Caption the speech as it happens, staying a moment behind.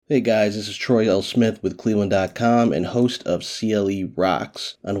Hey guys, this is Troy L. Smith with Cleveland.com and host of CLE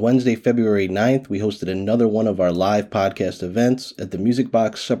Rocks. On Wednesday, February 9th, we hosted another one of our live podcast events at the Music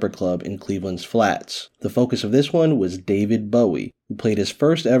Box Supper Club in Cleveland's Flats. The focus of this one was David Bowie, who played his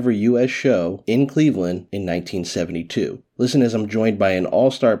first ever U.S. show in Cleveland in 1972. Listen as I'm joined by an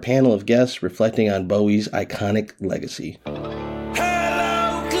all-star panel of guests reflecting on Bowie's iconic legacy.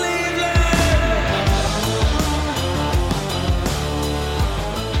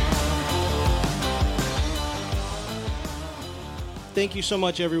 Thank you so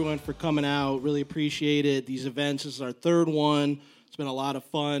much, everyone, for coming out. Really appreciate it. These events, this is our third one. It's been a lot of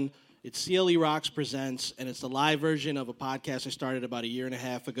fun. It's CLE Rocks Presents, and it's the live version of a podcast I started about a year and a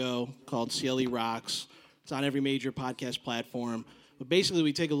half ago called CLE Rocks. It's on every major podcast platform. But basically,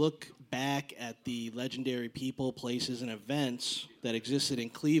 we take a look back at the legendary people, places, and events that existed in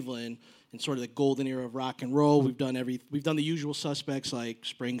Cleveland in sort of the golden era of rock and roll. We've done the usual suspects like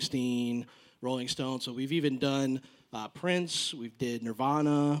Springsteen, Rolling Stones. So we've even done Prince, we did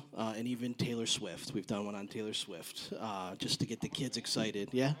Nirvana, and even Taylor Swift. We've done one on Taylor Swift, just to get the kids excited.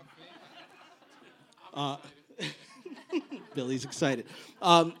 Yeah? Billy's excited.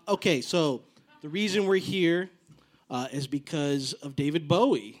 Okay, so the reason we're here is because of David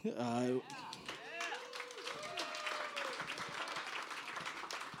Bowie.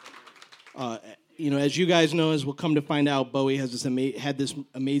 As you guys know, as we'll come to find out, Bowie has had this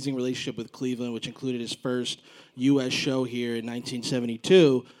amazing relationship with Cleveland, which included his first U.S. show here in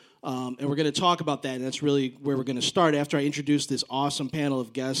 1972. And we're going to talk about that, and that's really where we're going to start after I introduce this awesome panel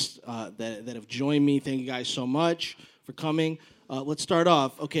of guests that have joined me. Thank you guys so much for coming. Let's start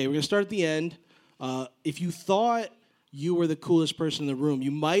off. Okay, we're going to start at the end. If you thought you were the coolest person in the room,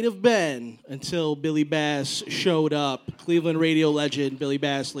 you might have been until Billy Bass showed up. Cleveland radio legend Billy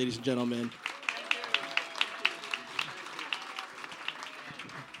Bass, ladies and gentlemen.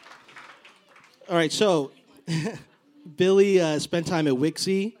 All right, so Billy spent time at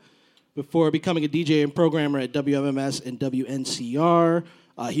Wixie before becoming a DJ and programmer at WMMS and WNCR.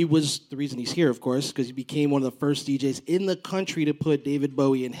 He was the reason he's here, of course, because he became one of the first DJs in the country to put David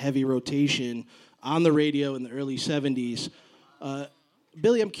Bowie in heavy rotation on the radio in the early 70s.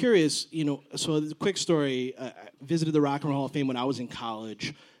 Billy, I'm curious, so a quick story. I visited the Rock and Roll Hall of Fame when I was in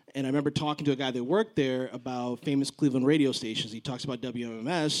college. And I remember talking to a guy that worked there about famous Cleveland radio stations. He talks about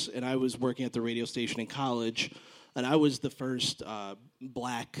WMMS, and I was working at the radio station in college, and I was the first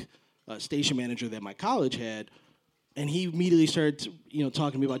black station manager that my college had. And he immediately started,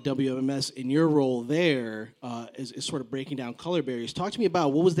 talking to me about WMMS and your role there is sort of breaking down color barriers. Talk to me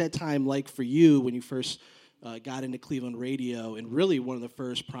about what was that time like for you when you first got into Cleveland radio, and really one of the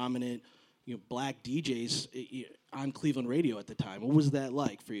first prominent, black DJs on Cleveland radio at the time. What was that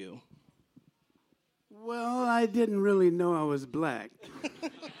like for you? Well, I didn't really know I was black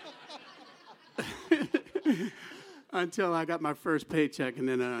until I got my first paycheck, and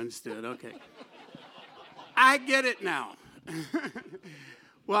then I understood. Okay, I get it now.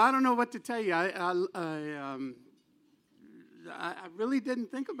 Well, I don't know what to tell you. I really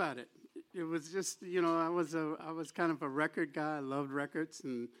didn't think about it. It was just, I was kind of a record guy. I loved records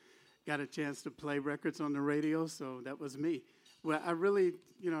and got a chance to play records on the radio, so that was me. Well, I really,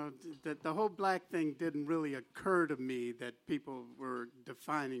 the whole black thing didn't really occur to me that people were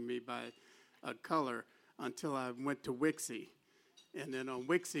defining me by a color until I went to Wixie. And then on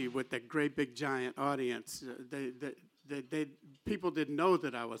Wixie, with that great big giant audience, people didn't know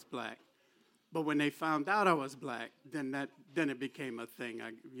that I was black. But when they found out I was black, then it became a thing.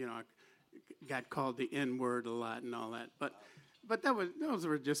 I got called the N-word a lot and all that. But those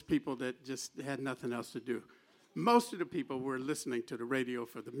were just people that just had nothing else to do. Most of the people were listening to the radio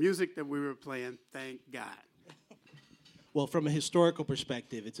for the music that we were playing, thank God. Well, from a historical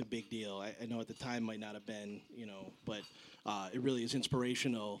perspective, it's a big deal. I know at the time might not have been, but it really is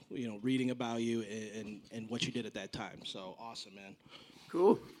inspirational, reading about you and what you did at that time. So awesome, man.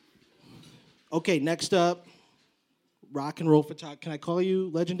 Cool. Okay, next up, rock and roll photographer. Can I call you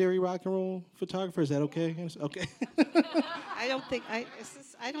legendary rock and roll photographer? Is that okay? Okay. I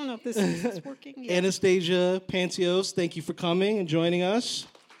don't know if this is working yet. Anastasia Pancios, thank you for coming and joining us.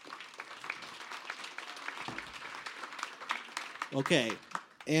 Okay,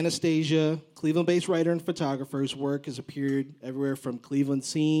 Anastasia, Cleveland-based writer and photographer whose work has appeared everywhere from Cleveland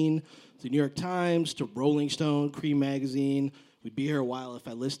Scene to New York Times to Rolling Stone, Cream Magazine. We'd be here a while if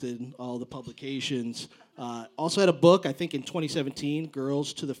I listed all the publications. Also had a book, I think in 2017,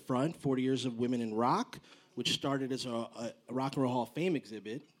 Girls to the Front, 40 Years of Women in Rock, which started as a Rock and Roll Hall of Fame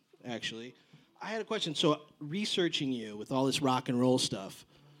exhibit, actually. I had a question. So researching you with all this rock and roll stuff,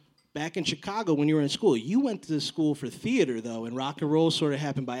 back in Chicago when you were in school, you went to school for theater, though, and rock and roll sort of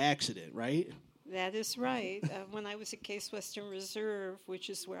happened by accident, right? That is right. When I was at Case Western Reserve, which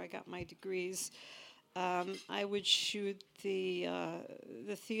is where I got my degrees, I would shoot the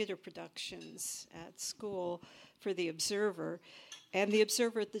theater productions at school for The Observer. And The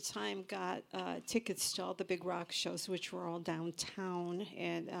Observer at the time got tickets to all the big rock shows, which were all downtown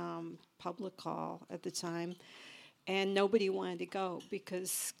and Public Hall at the time. And nobody wanted to go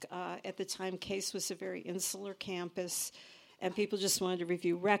because at the time, Case was a very insular campus, and people just wanted to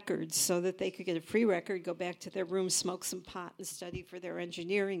review records so that they could get a free record, go back to their room, smoke some pot, and study for their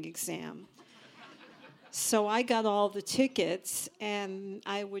engineering exam. So I got all the tickets, and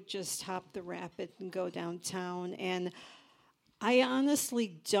I would just hop the rapid and go downtown. And I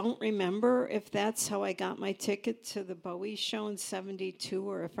honestly don't remember if that's how I got my ticket to the Bowie show in '72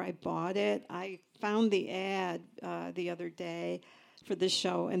 or if I bought it. I found the ad the other day for the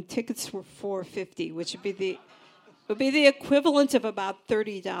show, and tickets were $4.50, which would be the equivalent of about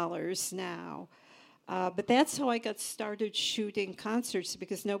 $30 now. But that's how I got started shooting concerts,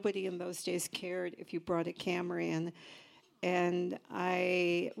 because nobody in those days cared if you brought a camera in. And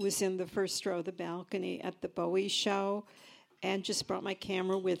I was in the first row of the balcony at the Bowie show and just brought my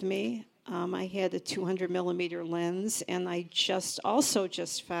camera with me. I had a 200 millimeter lens, and I just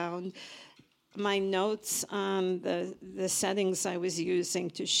found my notes on the settings I was using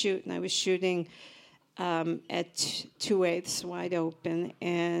to shoot, and I was shooting at 2/8 wide open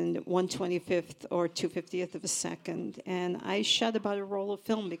and 1/25th or 2/50th of a second. And I shot about a roll of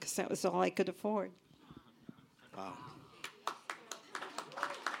film because that was all I could afford. Wow.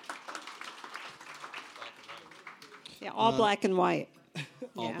 Yeah, all black and white.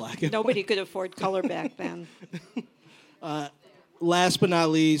 All Yeah. black and Nobody could afford color back then. Last but not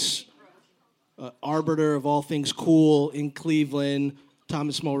least, arbiter of all things cool in Cleveland,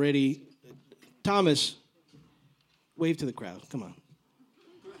 Thomas Mulready. Thomas, wave to the crowd. Come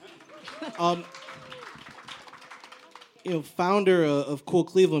on. Founder of Cool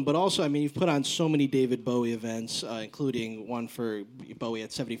Cleveland, but also, I mean, you've put on so many David Bowie events, including one for Bowie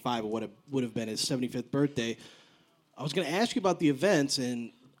at 75, or what would have been his 75th birthday. I was going to ask you about the events,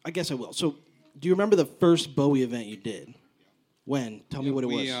 and I guess I will. So, do you remember the first Bowie event you did? When? Tell me what it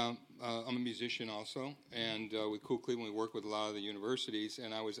was. I'm a musician also, and with Cool Cleveland, we work with a lot of the universities.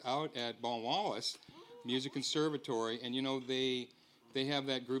 And I was out at Baldwin Wallace Music Conservatory, and they have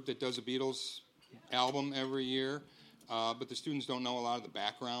that group that does a Beatles album every year, but the students don't know a lot of the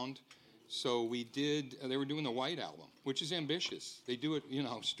background. So they were doing the White Album, which is ambitious. They do it,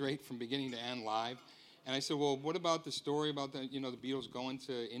 straight from beginning to end live. And I said, well, what about the story about the Beatles going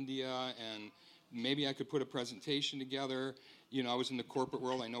to India, and maybe I could put a presentation together. I was in the corporate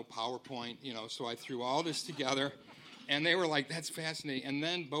world. I know PowerPoint, so I threw all this together. And they were like, that's fascinating. And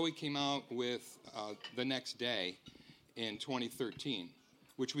then Bowie came out with The Next Day in 2013,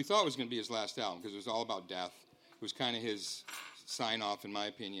 which we thought was going to be his last album because it was all about death. It was kind of his sign-off, in my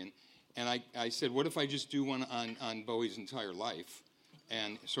opinion. And I said, what if I just do one on Bowie's entire life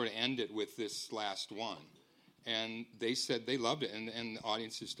and sort of end it with this last one? And they said they loved it, and the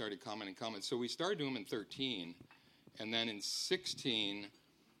audiences started coming and coming. So we started doing them in 13, and then in 16,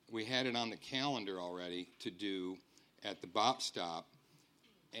 we had it on the calendar already to do at the Bop Stop,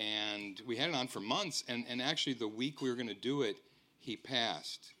 and we had it on for months, and actually the week we were going to do it, he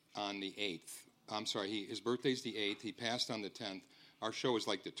passed on the 8th. I'm sorry, his birthday's the 8th, he passed on the 10th. Our show was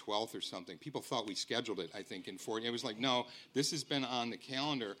like the 12th or something. People thought we scheduled it, I think, in 40. It was like, no, this has been on the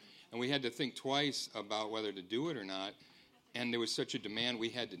calendar, and we had to think twice about whether to do it or not. And there was such a demand, we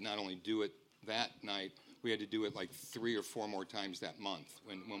had to not only do it that night, we had to do it like 3 or 4 more times that month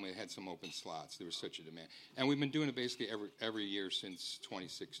when we had some open slots. There was such a demand. And we've been doing it basically every year since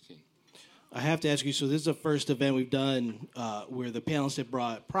 2016. I have to ask you, so this is the first event we've done where the panelists have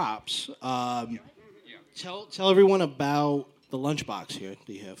brought props. Tell everyone about the lunchbox here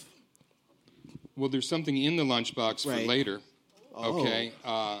that you have. Well, there's something in the lunchbox for later. Oh. Okay.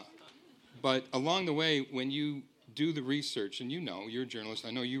 But along the way, when you do the research, and you're a journalist,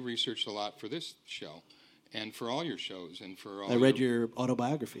 I know you researched a lot for this show and for all your shows and for all I read your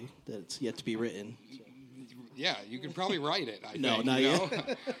autobiography that's yet to be written. Yeah, you could probably write it, I No, think. not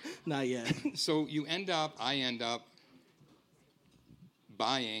yet. Not yet. So I end up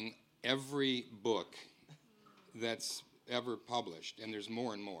buying every book that's ever published, and there's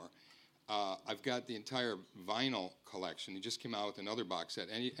more and more. I've got the entire vinyl collection. He just came out with another box set.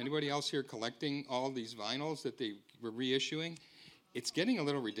 Anybody else here collecting all these vinyls that they were reissuing? It's getting a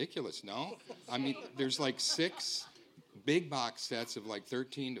little ridiculous, no? I mean, there's like 6 big box sets of like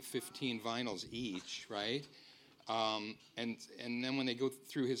 13 to 15 vinyls each, right? And then when they go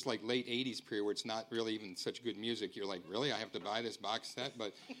through his like late 80s period where it's not really even such good music, you're like, really? I have to buy this box set?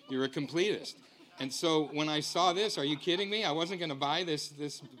 But you're a completist. And so when I saw this, are you kidding me? I wasn't going to buy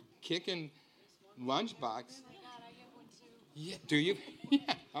this kicking lunchbox. Oh my God, I get one too. Yeah, do you?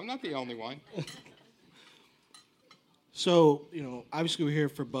 Yeah, I'm not the only one. So, obviously we're here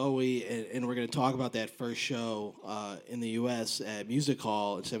for Bowie, and we're going to talk about that first show in the U.S. at Music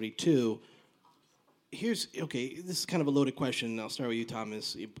Hall in '72. This is kind of a loaded question, and I'll start with you,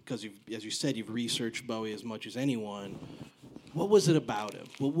 Thomas, because as you said, you've researched Bowie as much as anyone. What was it about him?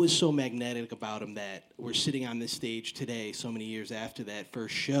 What was so magnetic about him that we're sitting on this stage today, so many years after that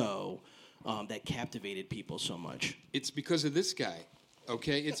first show, that captivated people so much? It's because of this guy,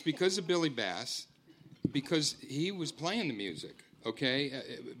 okay? It's because of Billy Bass, because he was playing the music, okay,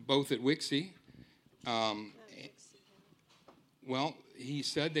 both at Wixie. Well, he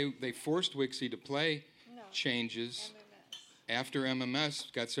said they forced Wixie to play Changes after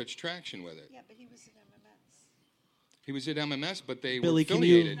MMS got such traction with it. Yeah, but he was at MMS. He was at MMS, but they Billy, were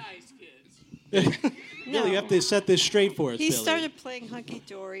affiliated. Nice kids. Billy, you have to set this straight for us, He Billy. started playing Hunky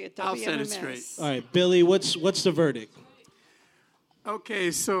Dory at WMMS. I'll set it straight. All right, Billy, what's the verdict?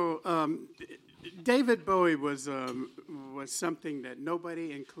 Okay, so David Bowie was something that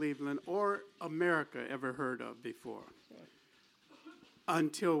nobody in Cleveland or America ever heard of before.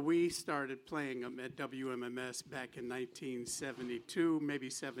 Until we started playing him at WMMS back in 1972, maybe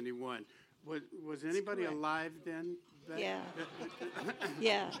 71. Was anybody correct. alive then? Yeah.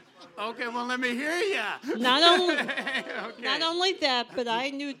 Yeah. Okay, well, let me hear ya. Not only, Okay. not only that, but I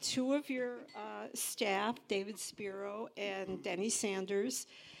knew two of your staff, David Spiro and Denny Sanders,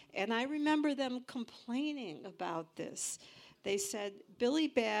 and I remember them complaining about this. They said, Billy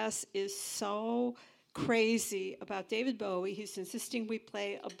Bass is so crazy about David Bowie. He's insisting we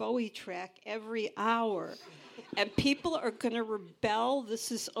play a Bowie track every hour. And people are going to rebel.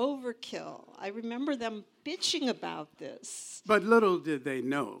 This is overkill. I remember them bitching about this. But little did they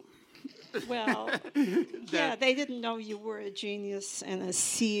know. Well, yeah, they didn't know you were a genius and a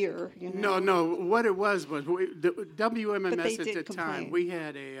seer. No. What it was the But they WMMS at did the time. complain.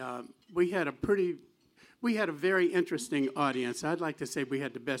 We had a very interesting audience. I'd like to say we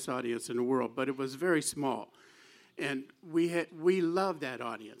had the best audience in the world, but it was very small, and we loved that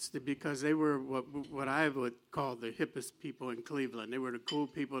audience because they were what I would call the hippest people in Cleveland. They were the cool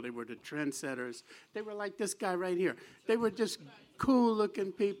people. They were the trendsetters. They were like this guy right here. They were just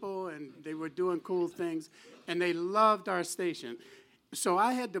cool-looking people, and they were doing cool things, and they loved our station. So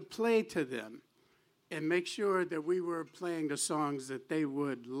I had to play to them and make sure that we were playing the songs that they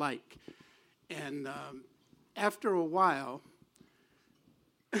would like. And after a while,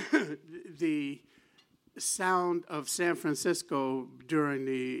 the sound of San Francisco during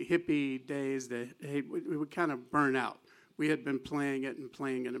the hippie days, we would kind of burn out. We had been playing it, and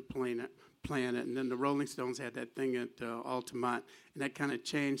then the Rolling Stones had that thing at Altamont, and that kind of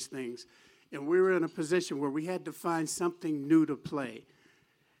changed things. And we were in a position where we had to find something new to play,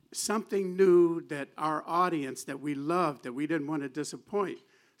 something new that our audience that we loved, that we didn't want to disappoint,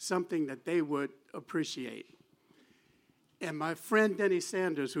 something that they would appreciate. And my friend Denny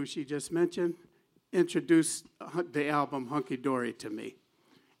Sanders, who she just mentioned, introduced the album Hunky Dory to me.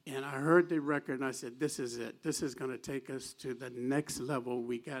 And I heard the record, and I said, this is it. This is going to take us to the next level.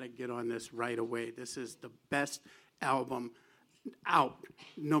 We got to get on this right away. This is the best album out,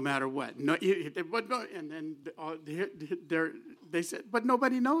 no matter what. No, and then they said, but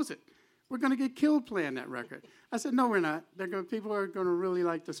nobody knows it. We're going to get killed playing that record. I said, no, we're not. People are going to really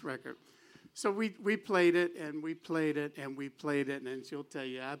like this record. So we played it, and we played it, and we played it, and she'll tell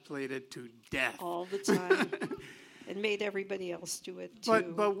you, I played it to death. All the time. And made everybody else do it,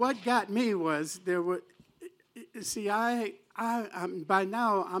 too. But what got me was I'm by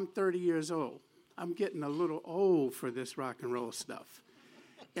now I'm 30 years old. I'm getting a little old for this rock and roll stuff.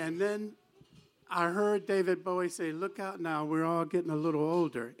 And then I heard David Bowie say, look out now, we're all getting a little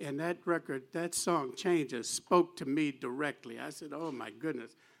older. And that record, that song, Changes, spoke to me directly. I said, oh, my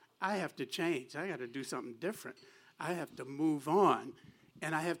goodness, I have to change. I got to do something different. I have to move on,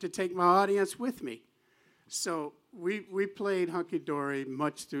 and I have to take my audience with me. So we played Hunky Dory,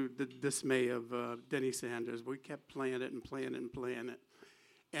 much to the dismay of Denny Sanders. We kept playing it and playing it and playing it.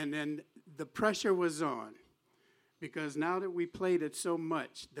 And then the pressure was on, because now that we played it so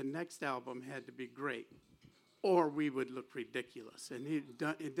much, the next album had to be great, or we would look ridiculous. And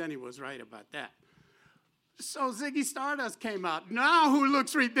Denny was right about that. So Ziggy Stardust came out. Now who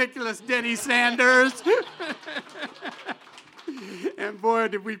looks ridiculous? Denny Sanders. And boy,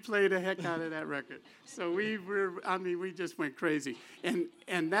 did we play the heck out of that record. So we just went crazy.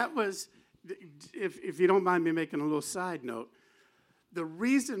 And that was if you don't mind me making a little side note, the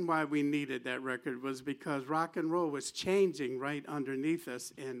reason why we needed that record was because rock and roll was changing right underneath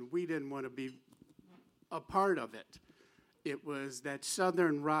us, and we didn't want to be a part of it. It was that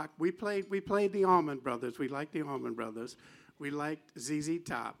Southern rock. We played the Allman Brothers. We liked the Allman Brothers. We liked ZZ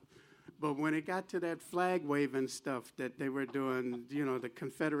Top. But when it got to that flag waving stuff that they were doing, the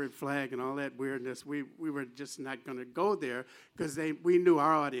Confederate flag and all that weirdness, we were just not going to go there because we knew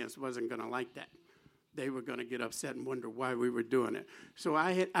our audience wasn't going to like that. They were going to get upset and wonder why we were doing it. So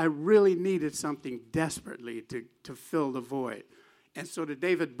I really needed something desperately to fill the void. And so the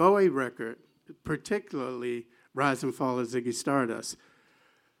David Bowie record, particularly Rise and Fall of Ziggy Stardust,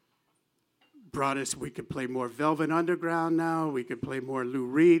 brought us, we could play more Velvet Underground now, we could play more Lou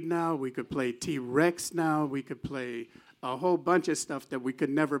Reed now, we could play T-Rex now, we could play a whole bunch of stuff that we could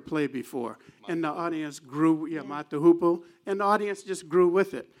never play before. And the audience grew, Mata Hoople, and the audience just grew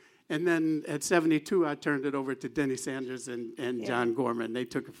with it. And then at 72, I turned it over to Denny Sanders and John Gorman. They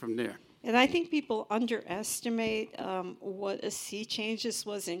took it from there. And I think people underestimate what a sea change this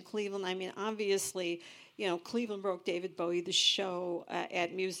was in Cleveland. I mean, obviously, Cleveland broke David Bowie the show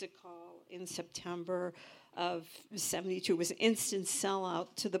at Music Hall in September of 72. It was an instant sellout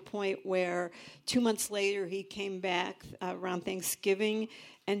to the point where 2 months later he came back around Thanksgiving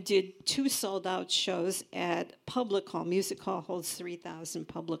and did 2 sold-out shows at Public Hall. Music Hall holds 3,000.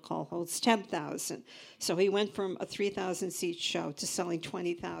 Public Hall holds 10,000. So he went from a 3,000-seat show to selling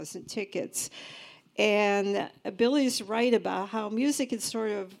 20,000 tickets. And Billy's right about how music had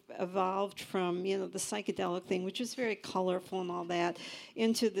sort of evolved from, the psychedelic thing, which was very colorful and all that,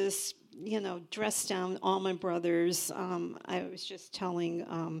 into this, dressed-down Allman Brothers. I was just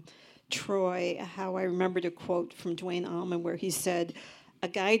telling Troy how I remembered a quote from Duane Allman where he said, "A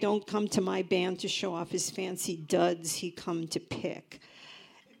guy don't come to my band to show off his fancy duds, he come to pick."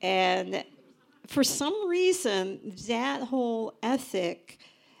 And for some reason, that whole ethic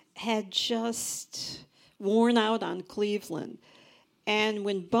had just worn out on Cleveland. And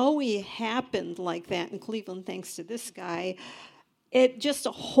when Bowie happened like that in Cleveland, thanks to this guy,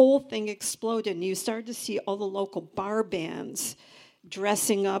 the whole thing exploded. And you started to see all the local bar bands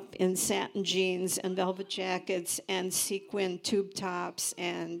dressing up in satin jeans and velvet jackets and sequin tube tops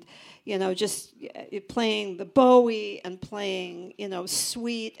and, just playing the Bowie and playing,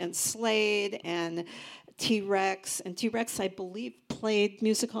 Sweet and Slade and T-Rex. And T-Rex, I believe, played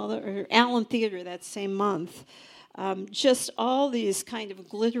Music Hall or Allen Theater that same month. Just all these kind of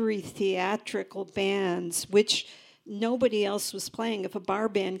glittery theatrical bands, which nobody else was playing. If a bar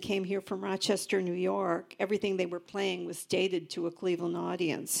band came here from Rochester, New York, everything they were playing was dated to a Cleveland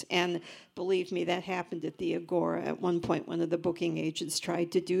audience. And believe me, that happened at the Agora. At one point, one of the booking agents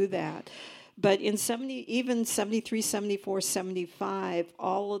tried to do that. But in 73, 74, 75,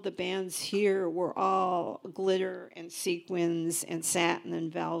 all of the bands here were all glitter and sequins and satin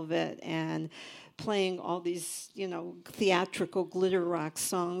and velvet and playing all these, theatrical glitter rock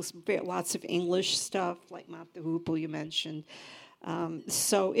songs, lots of English stuff, like Mott the Hoople you mentioned.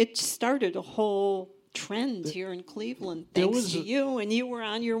 So it started a whole trend here in Cleveland, thanks to you, and you were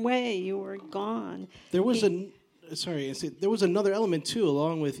on your way. You were gone. There was there was another element, too,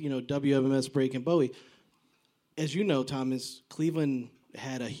 along with, WMMS Breaking Bowie. As you know, Thomas, Cleveland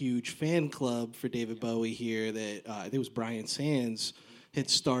had a huge fan club for David Bowie here that I think it was Brian Sands had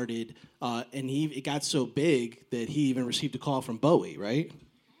started, and it got so big that he even received a call from Bowie, right?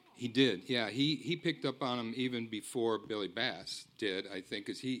 He did, yeah. He picked up on him even before Billy Bass did, I think,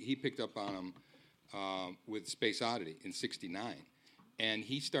 because he picked up on him with Space Oddity in '69. And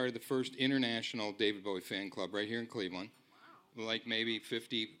he started the first international David Bowie fan club right here in Cleveland, like maybe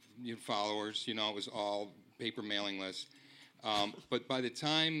 50 followers. It was all paper mailing lists. But by the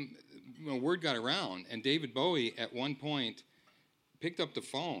time word got around, and David Bowie at one point picked up the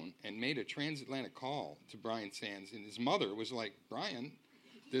phone and made a transatlantic call to Brian Sands, and his mother was like, "Brian,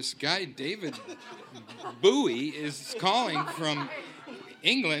 this guy David Bowie is calling from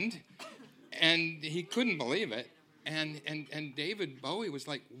England," and he couldn't believe it. And David Bowie was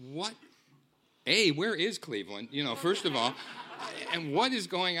like, "What? Where is Cleveland? First of all, and what is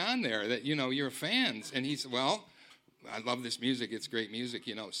going on there that you're fans?" And he said, "Well, I love this music. It's great music,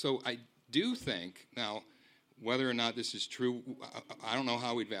 So I do think now, whether or not this is true, I don't know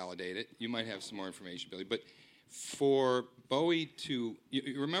how we'd validate it. You might have some more information, Billy. But for Bowie to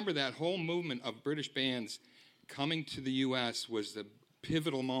you remember that whole movement of British bands coming to the U.S. was the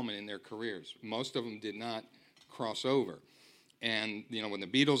pivotal moment in their careers. Most of them did not cross over. And, when the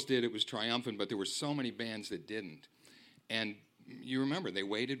Beatles did, it was triumphant, but there were so many bands that didn't. And you remember, they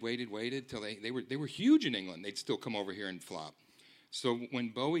waited till they were huge in England. They'd still come over here and flop. So when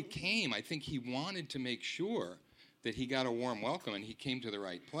Bowie came, I think he wanted to make sure that he got a warm welcome and he came to the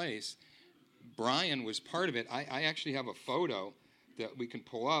right place. Brian was part of it. I actually have a photo that we can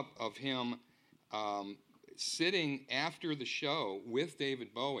pull up of him sitting after the show with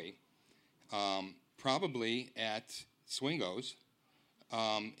David Bowie, probably at Swingo's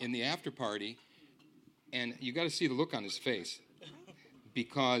in the after party. And you got to see the look on his face,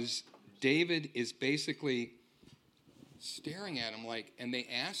 because David is basically staring at him and they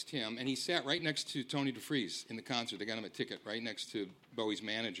asked him, and he sat right next to Tony DeFries in the concert. They got him a ticket right next to Bowie's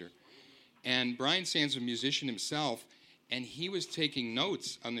manager. And Brian Sands was a musician himself, and he was taking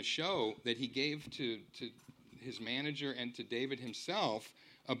notes on the show that he gave to his manager and to David himself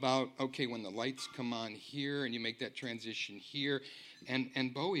about, okay, when the lights come on here and you make that transition here.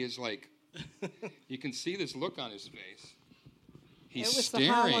 And Bowie is like, you can see this look on his face. He's It was the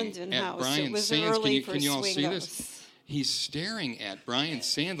staring Hollenden at house. Brian It was Sands. early Can you all see Swingos. this? He's staring at Brian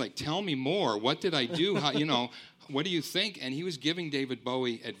Sands like, tell me more. What did I do? How, what do you think? And he was giving David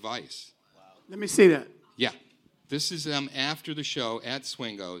Bowie advice. Let me see that. Yeah. This is after the show at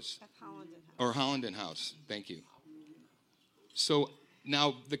Swingo's. At Hollenden House. Or Hollenden House. Thank you. So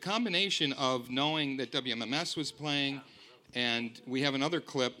now the combination of knowing that WMMS was playing, and we have another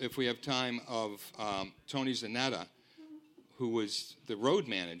clip, if we have time, of Tony Zanetta, who was the road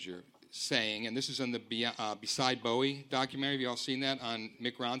manager, saying, and this is in the Beside Bowie documentary. Have you all seen that on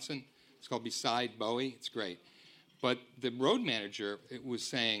Mick Ronson? It's called Beside Bowie. It's great. But the road manager was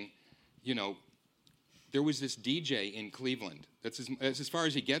saying, there was this DJ in Cleveland. That's as far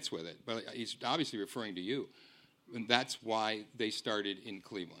as he gets with it. But he's obviously referring to you. And that's why they started in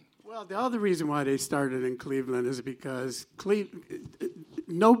Cleveland. Well, the other reason why they started in Cleveland is because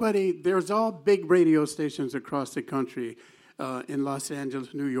there's all big radio stations across the country, in Los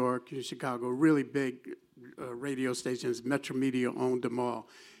Angeles, New York, in Chicago, really big radio stations. Metro Media owned them all.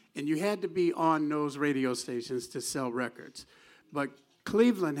 And you had to be on those radio stations to sell records. But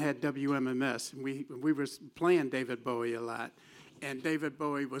Cleveland had WMMS, and we were playing David Bowie a lot. And David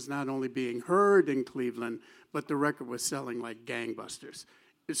Bowie was not only being heard in Cleveland, but the record was selling like gangbusters.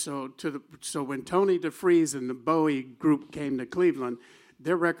 So when Tony DeFries and the Bowie group came to Cleveland,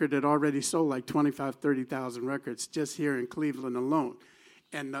 their record had already sold like 25,000, 30,000 records just here in Cleveland alone.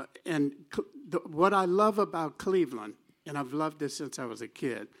 And what I love about Cleveland, and I've loved this since I was a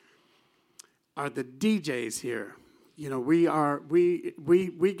kid, are the DJs here.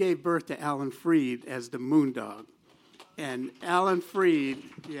 We gave birth to Alan Freed as the Moondog. And Alan Freed,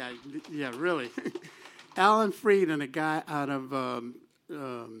 yeah, really. Alan Freed and a guy out of, I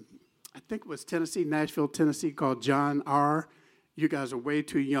think it was Nashville, Tennessee, called John R. You guys are way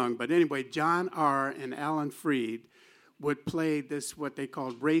too young. But anyway, John R. and Alan Freed would play this, what they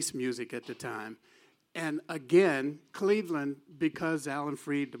called race music at the time. And again, Cleveland, because Alan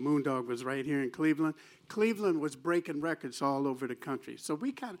Freed, the Moondog, was right here in Cleveland, Cleveland was breaking records all over the country. So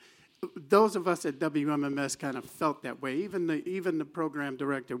we those of us at WMMS kind of felt that way. Even the program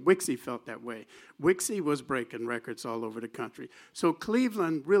director, Wixie, felt that way. Wixie was breaking records all over the country. So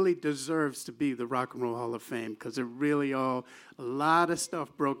Cleveland really deserves to be the Rock and Roll Hall of Fame, because a lot of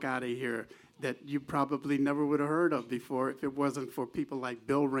stuff broke out of here that you probably never would have heard of before if it wasn't for people like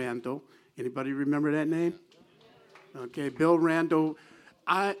Bill Randall. Anybody remember that name? Okay, Bill Randall.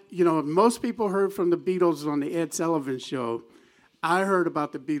 Most people heard from the Beatles on the Ed Sullivan Show. I heard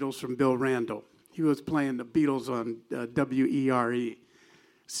about the Beatles from Bill Randall. He was playing the Beatles on WERE.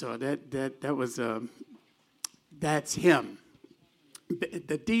 So that was that's him.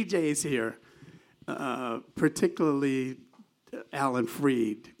 The DJs here, particularly Alan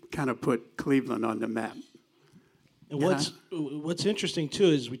Freed, kind of put Cleveland on the map. And what's interesting too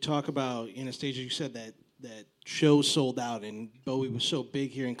is we talk about Anastasia. You said that shows sold out, and Bowie was so big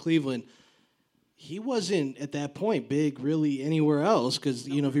here in Cleveland. He wasn't at that point big really anywhere else, because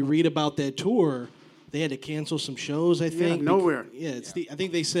if you read about that tour, they had to cancel some shows. I think nowhere. I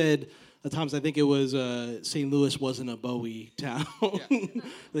think they said at times. I think it was St. Louis wasn't a Bowie town.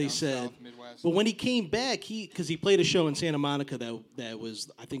 They said, South, Midwest. but when he came back, because he played a show in Santa Monica that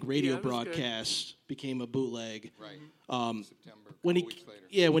was, I think, radio that was broadcast became a bootleg. Right. When September, a couple he weeks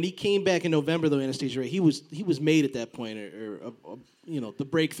later. when he came back in November, though, Anastasia, he was made at that point, or the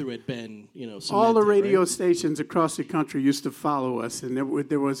breakthrough had been cemented, All the radio right? stations across the country used to follow us, and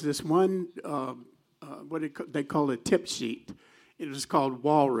there was this one, they call it tip sheet. It was called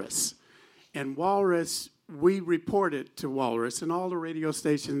Walrus. And Walrus, we reported to Walrus, and all the radio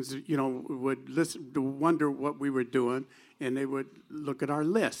stations, would listen to wonder what we were doing, and they would look at our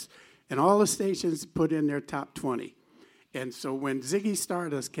list. And all the stations put in their top 20. And so when Ziggy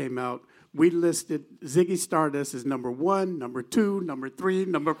Stardust came out, we listed Ziggy Stardust as number 1, number 2, number 3,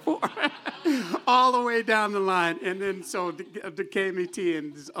 number 4, all the way down the line. And then so the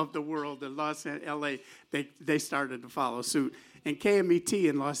KMET of the world, the Los Angeles, LA, they started to follow suit. And KMET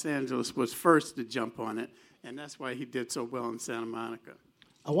in Los Angeles was first to jump on it. And that's why he did so well in Santa Monica.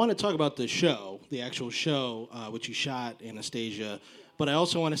 I want to talk about the show, the actual show, which you shot, Anastasia. But I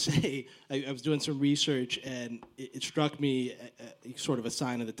also want to say, I was doing some research, and it struck me, sort of a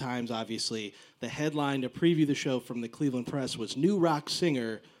sign of the times, obviously. The headline to preview the show from the Cleveland Press was New Rock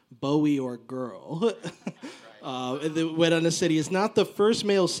Singer, Bowie or Girl. It went on to say he is not the first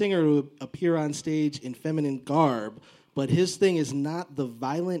male singer to appear on stage in feminine garb, but his thing is not the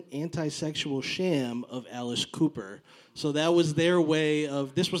violent anti-sexual sham of Alice Cooper. So that was their way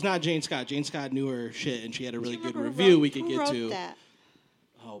of, this was not Jane Scott. Jane Scott knew her shit, and she had a really good review we could get to. Who wrote that?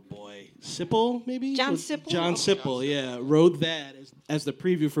 Oh, boy. Sipple, maybe? John Sipple? John Sipple, yeah. Wrote that as the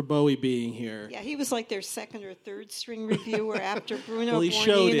preview for Bowie being here. Yeah, he was like their second or third string reviewer after Bruno Well, he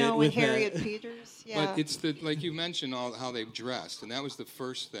showed it Bornino with and Harriet that. Peters. Yeah. But it's like you mentioned, how they dressed, and that was the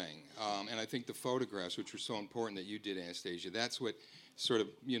first thing. And I think the photographs, which were so important that you did, Anastasia, that's what sort of,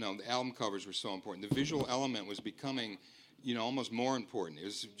 the album covers were so important. The visual element was becoming, almost more important. It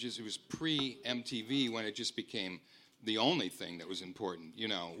was pre-MTV when it just became the only thing that was important,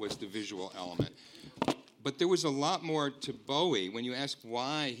 was the visual element. But there was a lot more to Bowie when you ask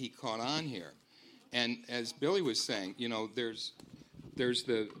why he caught on here. And as Billy was saying, there's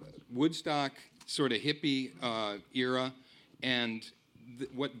the Woodstock sort of hippie era, and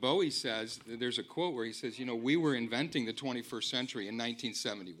what Bowie says, there's a quote where he says, we were inventing the 21st century in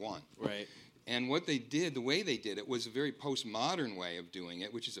 1971. Right. And what they did, the way they did it, was a very postmodern way of doing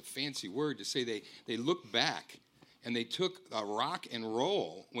it, which is a fancy word to say they looked back. And they took rock and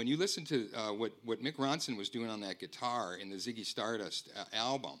roll. When you listen to what Mick Ronson was doing on that guitar in the Ziggy Stardust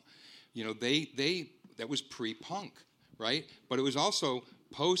album, that was pre-punk, right? But it was also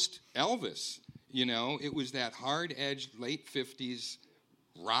post-Elvis. It was that hard-edged late 50s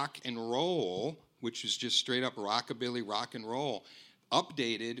rock and roll, which is just straight up rockabilly rock and roll,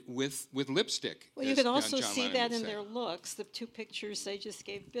 updated with lipstick. Well, you can also see that in their looks, the two pictures they just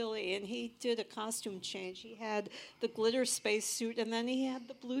gave Billy, and he did a costume change. He had the glitter spacesuit, and then he had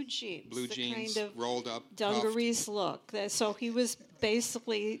the blue jeans. Blue jeans, kind of rolled up, dungarees look. So he was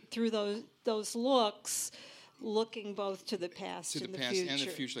basically, through those looks, looking both to the past and the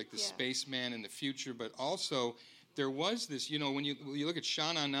future. Like the spaceman in the future, but also there was this, when you look at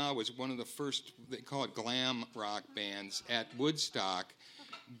Sha Na Na was one of the first, they call it glam rock bands at Woodstock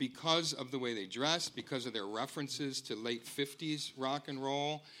because of the way they dressed, because of their references to late 50s rock and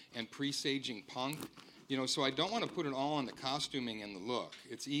roll and presaging punk. So I don't want to put it all on the costuming and the look.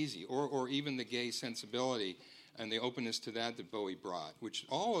 It's easy. Or even the gay sensibility and the openness to that Bowie brought, which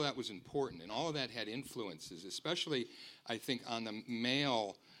all of that was important, and all of that had influences, especially, I think, on the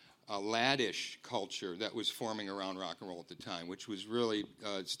male laddish culture that was forming around rock and roll at the time, which was really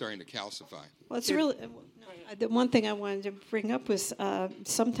starting to calcify. Well, it's really the one thing I wanted to bring up was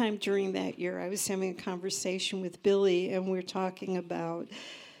sometime during that year, I was having a conversation with Billy, and we were talking about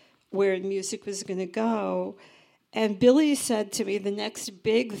where music was going to go. And Billy said to me, the next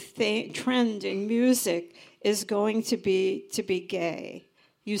big trend in music is going to be gay.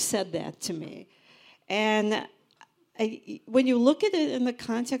 You said that to me. And when you look at it in the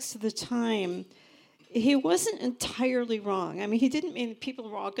context of the time, he wasn't entirely wrong. I mean, he didn't mean people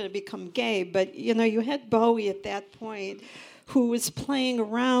were all going to become gay, but, you had Bowie at that point who was playing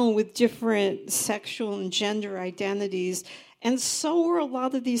around with different sexual and gender identities, and so were a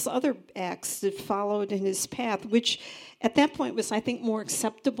lot of these other acts that followed in his path, which at that point was, I think, more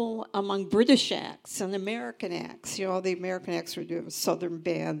acceptable among British acts and American acts. The American acts were doing Southern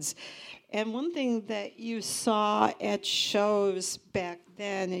bands. And one thing that you saw at shows back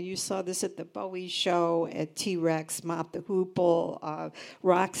then, and you saw this at the Bowie show, at T-Rex, Mott the Hoople,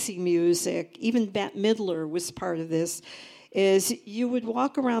 Roxy Music, even Bette Midler was part of this, is you would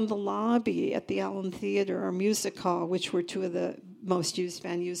walk around the lobby at the Allen Theater or Music Hall, which were two of the most used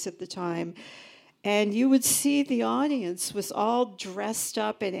venues at the time, and you would see the audience was all dressed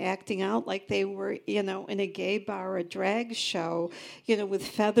up and acting out like they were, in a gay bar or a drag show, with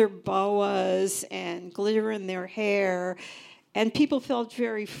feather boas and glitter in their hair. And people felt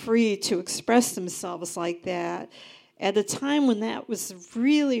very free to express themselves like that at a time when that was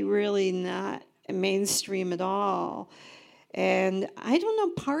really, really not mainstream at all. And I don't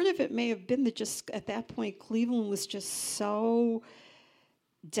know, part of it may have been that just at that point, Cleveland was just so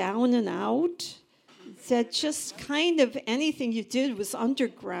down and out that just kind of anything you did was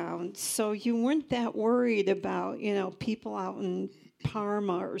underground. So you weren't that worried about, people out in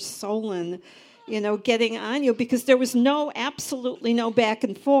Parma or Solon, getting on you, because there was absolutely no back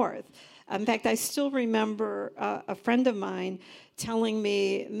and forth. In fact, I still remember a friend of mine telling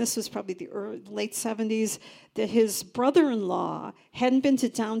me, and this was probably the late 70s, that his brother-in-law hadn't been to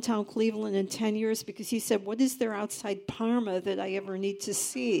downtown Cleveland in 10 years because he said, what is there outside Parma that I ever need to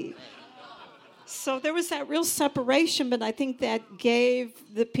see? So there was that real separation, but I think that gave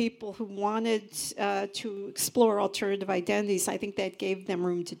the people who wanted to explore alternative identities, I think that gave them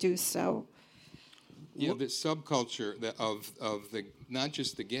room to do so. Yeah, the subculture of the, not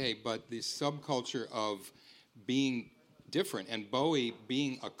just the gay, but the subculture of being different, and Bowie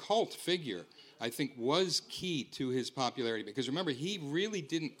being a cult figure, I think was key to his popularity. Because remember, he really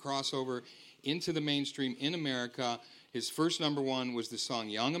didn't cross over into the mainstream in America. His first number one was the song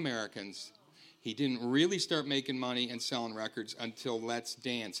Young Americans. He didn't really start making money and selling records until Let's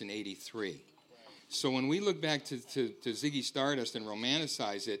Dance in '83. So when we look back to Ziggy Stardust and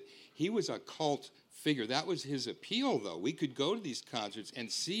romanticize it, he was a cult figure. That was his appeal, though. We could go to these concerts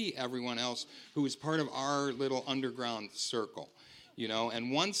and see everyone else who was part of our little underground circle,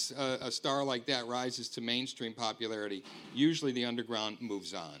 And once a star like that rises to mainstream popularity, usually the underground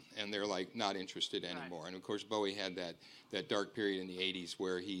moves on, and they're not interested anymore. Right. And of course, Bowie had that dark period in the '80s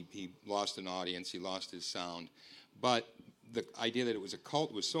where he lost an audience, he lost his sound, but the idea that it was a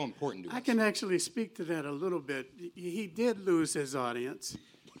cult was so important to us. I can actually speak to that a little bit. He did lose his audience.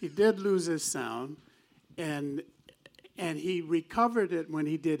 He did lose his sound. And he recovered it when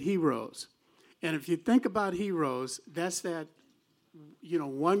he did Heroes. And if you think about Heroes, that's that,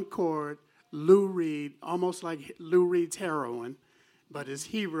 one chord, Lou Reed, almost like Lou Reed's Heroin, but it's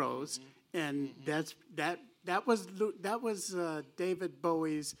Heroes. And that was David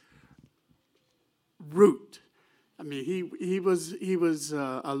Bowie's root. I mean, he was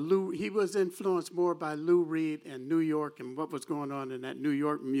influenced more by Lou Reed and New York and what was going on in that New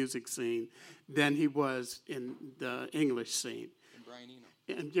York music scene than he was in the English scene. And Brian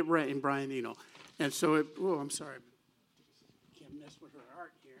Eno. And Brian Eno. And so I'm sorry. Can't mess with her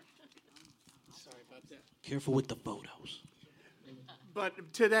art here. Sorry about that. Careful with the photos.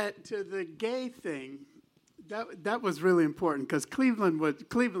 But to the gay thing, that was really important because Cleveland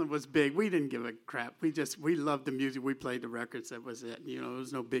was big. We didn't give a crap. We loved the music. We played the records. That was it. It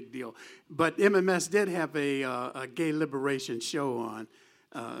was no big deal. But MMS did have a gay liberation show on,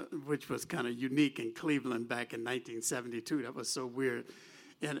 which was kind of unique in Cleveland back in 1972. That was so weird.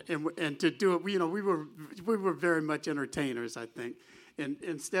 And to do it, we were very much entertainers, I think. And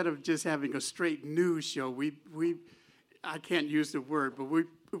instead of just having a straight news show, we I can't use the word, but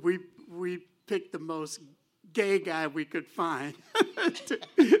we picked the most gay guy we could find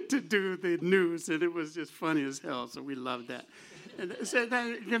to do the news, and it was just funny as hell. So we loved that. And so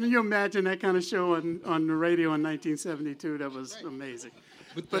can you imagine that kind of show on the radio in 1972? That was amazing.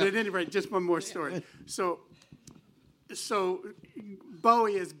 But at any rate, just one more story. So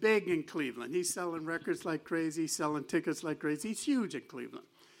Bowie is big in Cleveland. He's selling records like crazy, selling tickets like crazy. He's huge in Cleveland.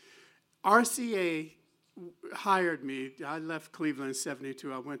 RCA hired me. I left Cleveland in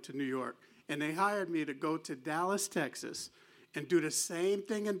 '72. I went to New York. And they hired me to go to Dallas, Texas, and do the same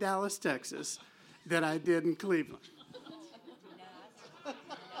thing in Dallas, Texas, that I did in Cleveland.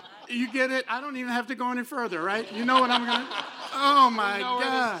 You get it? I don't even have to go any further, right? You know what I'm going to... Oh, my God.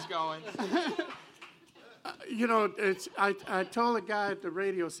 Where this is going. I told a guy at the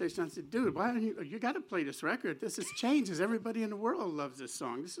radio station, I said, dude, why don't you got to play this record. This is changes. Everybody in the world loves this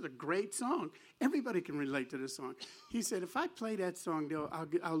song. This is a great song. Everybody can relate to this song. He said, if I play that song,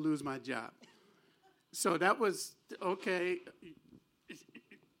 I'll lose my job. So that was, okay,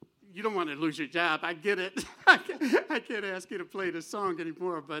 you don't want to lose your job. I get it. I can't ask you to play the song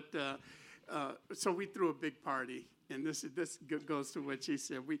anymore. But so we threw a big party. And this goes to what she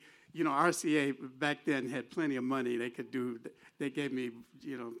said. RCA back then had plenty of money. They gave me,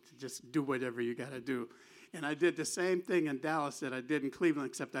 to just do whatever you got to do. And I did the same thing in Dallas that I did in Cleveland,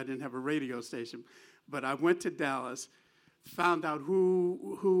 except I didn't have a radio station. But I went to Dallas, found out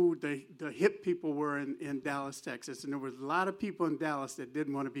who the hip people were in Dallas, Texas. And there was a lot of people in Dallas that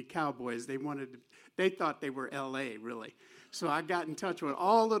didn't want to be cowboys. They thought they were L.A., really. So I got in touch with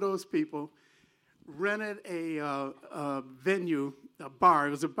all of those people, rented a venue, a bar.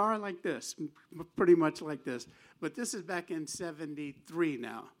 It was a bar like this, pretty much like this. But this is back in '73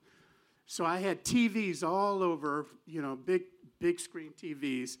 now. So I had TVs all over, big screen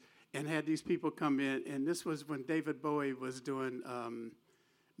TVs, and had these people come in. And this was when David Bowie was doing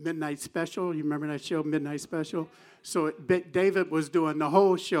Midnight Special. You remember that show, Midnight Special? So David was doing the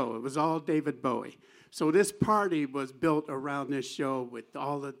whole show. It was all David Bowie. So this party was built around this show with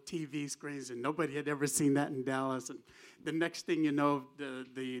all the TV screens, and nobody had ever seen that in Dallas. And the next thing you know,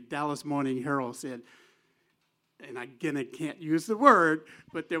 the Dallas Morning Herald said, and again, I can't use the word,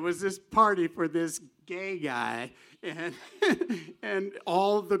 but there was this party for this gay guy, and and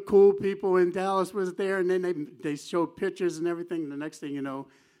all the cool people in Dallas was there, and then they showed pictures and everything. And the next thing you know,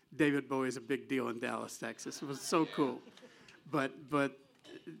 David Bowie's a big deal in Dallas, Texas. It was so cool, but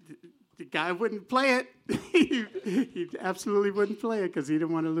the guy wouldn't play it. He absolutely wouldn't play it because he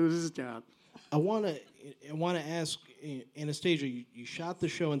didn't want to lose his job. I want to ask, Anastasia, you shot the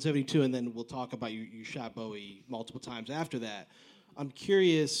show in '72, and then we'll talk about you shot Bowie multiple times after that. I'm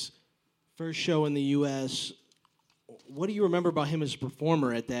curious, first show in the U.S., what do you remember about him as a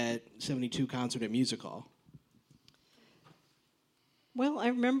performer at that '72 concert at Music Hall? Well, I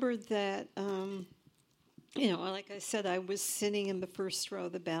remember that, like I said, I was sitting in the first row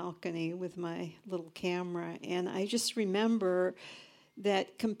of the balcony with my little camera, and I just remember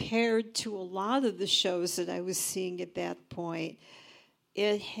that compared to a lot of the shows that I was seeing at that point,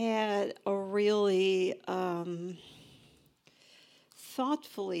 it had a really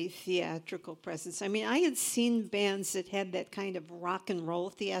thoughtfully theatrical presence. I mean, I had seen bands that had that kind of rock and roll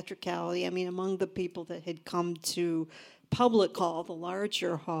theatricality. I mean, among the people that had come to Public Hall, the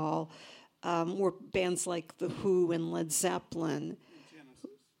larger hall, were bands like The Who and Led Zeppelin.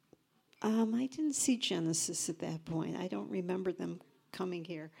 I didn't see Genesis at that point. I don't remember them coming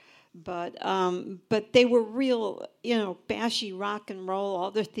here. But they were real, bashy rock and roll.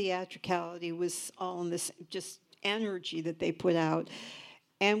 All their theatricality was all in this just energy that they put out.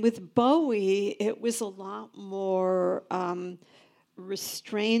 And with Bowie, it was a lot more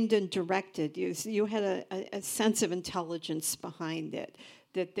restrained and directed. You had a sense of intelligence behind it,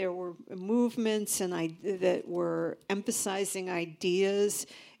 that there were movements that were emphasizing ideas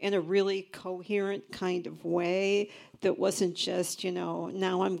in a really coherent kind of way that wasn't just,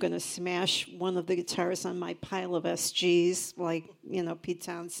 now I'm going to smash one of the guitars on my pile of SGs like, Pete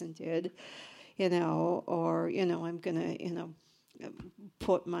Townsend did, or, I'm going to,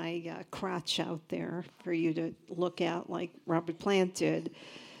 put my crotch out there for you to look at like Robert Plant did.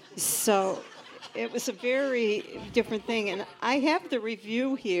 So it was a very different thing. And I have the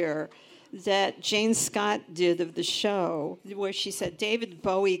review here that Jane Scott did of the show where she said, David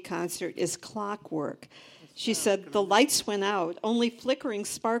Bowie concert is clockwork. She said, the lights went out, only flickering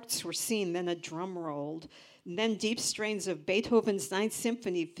sparks were seen, then a drum rolled. And then deep strains of Beethoven's Ninth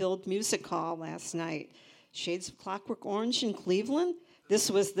Symphony filled Music Hall last night. Shades of Clockwork Orange in Cleveland? This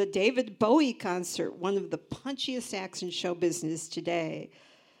was the David Bowie concert, one of the punchiest acts in show business today.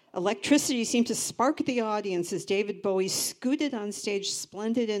 Electricity seemed to spark the audience as David Bowie scooted on stage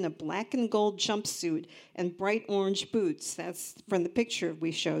splendid in a black and gold jumpsuit and bright orange boots. That's from the picture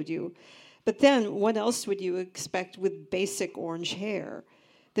we showed you. But then, what else would you expect with basic orange hair?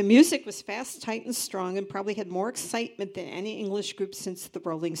 The music was fast, tight, and strong and probably had more excitement than any English group since the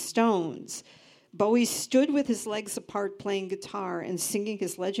Rolling Stones. Bowie stood with his legs apart playing guitar and singing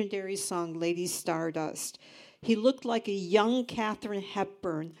his legendary song, Lady Stardust. He looked like a young Katharine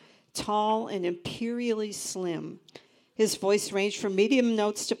Hepburn, tall and imperially slim. His voice ranged from medium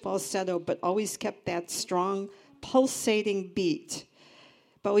notes to falsetto, but always kept that strong, pulsating beat.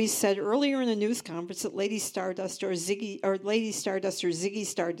 Bowie said earlier in a news conference that Lady Stardust or Ziggy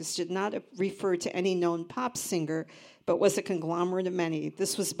Stardust did not refer to any known pop singer, but was a conglomerate of many.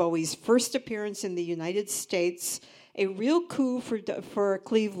 This was Bowie's first appearance in the United States, a real coup for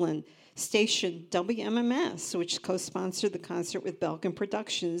Cleveland. Station WMMS, which co-sponsored the concert with Belkin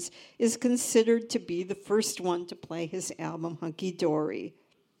Productions, is considered to be the first one to play his album Hunky Dory.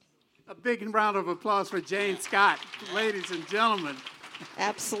 A big round of applause for Jane Scott, ladies and gentlemen.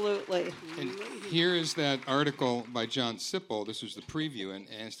 Absolutely. And here is that article by John Sipple. This was the preview, and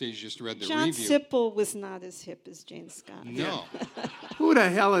Anastasia just read the John review. Sipple was not as hip as Jane Scott. No. Who the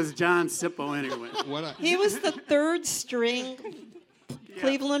hell is John Sipple anyway? He was the third string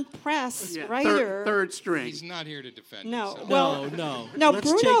Cleveland Press writer. Third string. He's not here to defend No, himself. well, No. No, Let's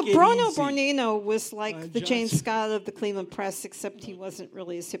Bruno take it easy. Bornino was like the John Jane Scott of the Cleveland Press, except he wasn't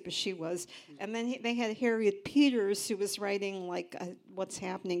really as hip as she was. And then they had Harriet Peters, who was writing like a What's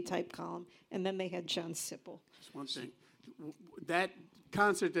Happening type column. And then they had John Sipple. Just one thing. That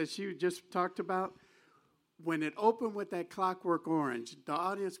concert that you just talked about, when it opened with that Clockwork Orange, the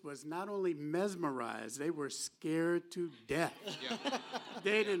audience was not only mesmerized, they were scared to death. Yeah.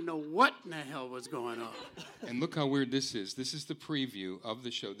 They didn't know what in the hell was going on. And look how weird this is. This is the preview of the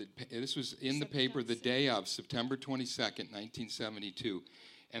show. This was in the paper the day of September 22nd, 1972.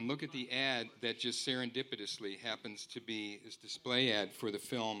 and look at the ad that just serendipitously happens to be this display ad for the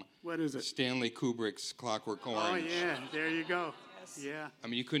film. What is it? Stanley Kubrick's Clockwork Orange. Oh, yeah, there you go. Yes. Yeah. I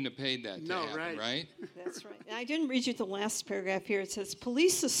mean, you couldn't have paid that to happen, right? That's right. And I didn't read you the last paragraph here. It says,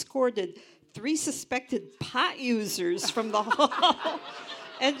 police escorted 3 suspected pot users from the hall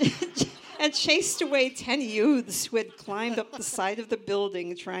and chased away 10 youths who had climbed up the side of the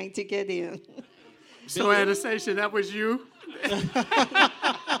building trying to get in. So Anastasia, that was you?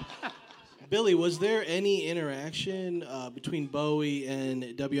 Billy, was there any interaction between Bowie and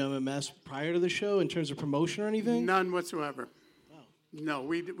WMMS prior to the show in terms of promotion or anything? None whatsoever. No,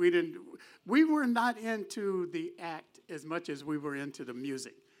 we didn't. We were not into the act as much as we were into the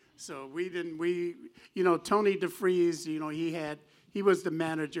music. So we didn't. Tony DeFries, he was the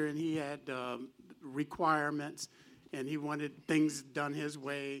manager and he had requirements and he wanted things done his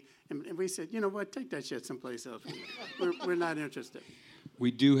way. And we said, you know what, take that shit someplace else. We're not interested.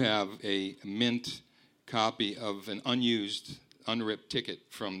 We do have a mint copy of an unused, unripped ticket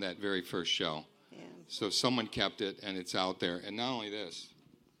from that very first show. Yeah. So someone kept it, and it's out there. And not only this,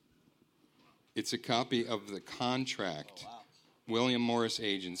 it's a copy of the contract, William Morris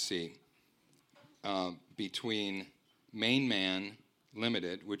Agency, between Main Man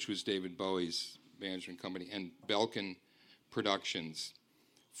Limited, which was David Bowie's management company, and Belkin Productions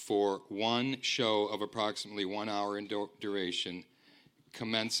for one show of approximately 1 hour in duration,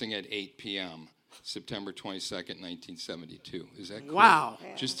 commencing at 8 p.m., September 22nd, 1972. Is that cool? Wow.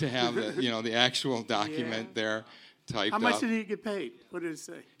 Just to have the actual document there typed How up. much did he get paid? What did it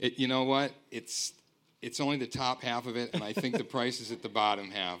say? You know what? It's only the top half of it, and I think the price is at the bottom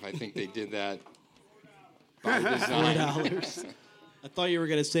half. I think they did that by design. $4. I thought you were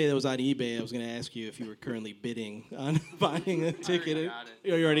going to say that was on eBay. I was going to ask you if you were currently bidding on buying a ticket.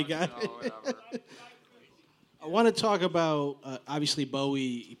 You already got it. I want to talk about, obviously,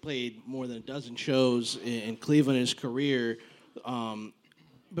 Bowie. He played more than a dozen shows in Cleveland in his career.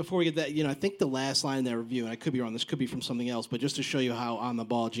 Before we get that, I think the last line in that review, and I could be wrong, this could be from something else, but just to show you how on the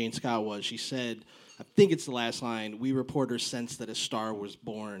ball Jane Scott was, she said, I think it's the last line, we reporters sensed that a star was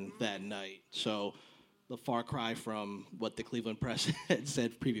born that night. So the far cry from what the Cleveland Press had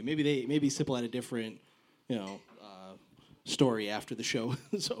said preview. Maybe Sipple had a different, story after the show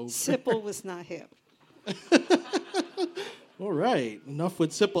was over. Sipple was not hip. All right, enough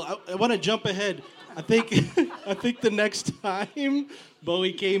with Sipple. I want to jump ahead. I think the next time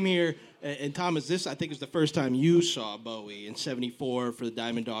Bowie came here, and Thomas, this I think is the first time you saw Bowie in '74 for the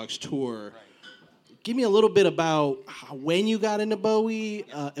Diamond Dogs tour. Right. Give me a little bit about when you got into Bowie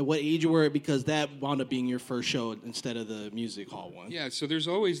and what age you were, because that wound up being your first show instead of the music hall one. Yeah, so there's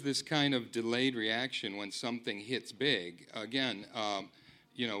always this kind of delayed reaction when something hits big. Again,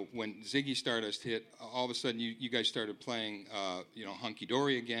 when Ziggy Stardust hit, all of a sudden you guys started playing, Hunky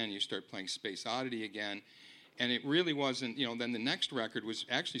Dory again. You started playing Space Oddity again, and it really wasn't. Then the next record was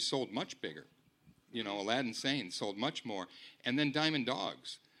actually sold much bigger. Aladdin Sane sold much more, and then Diamond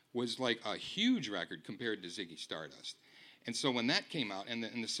Dogs was like a huge record compared to Ziggy Stardust. And so when that came out, and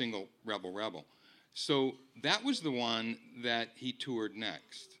the single Rebel Rebel, so that was the one that he toured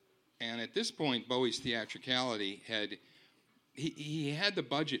next. And at this point, Bowie's theatricality had. He had the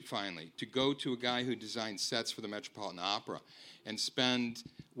budget finally to go to a guy who designed sets for the Metropolitan Opera and spend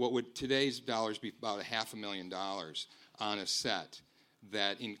what would today's dollars be about $500,000 on a set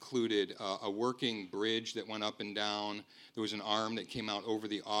that included a working bridge that went up and down. There was an arm that came out over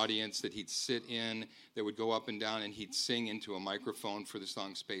the audience that he'd sit in that would go up and down, and he'd sing into a microphone for the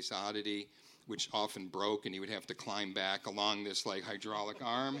song Space Oddity, which often broke, and he would have to climb back along this hydraulic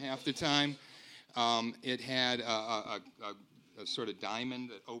arm half the time. It had a sort of diamond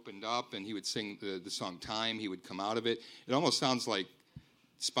that opened up, and he would sing the song Time. He would come out of it. It almost sounds like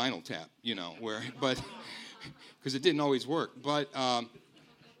Spinal Tap, but because it didn't always work. But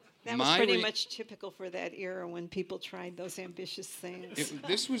that was pretty much typical for that era when people tried those ambitious things.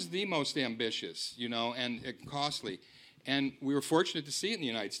 This was the most ambitious, and costly. And we were fortunate to see it in the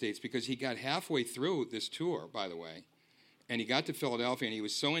United States because he got halfway through this tour, by the way, and he got to Philadelphia, and he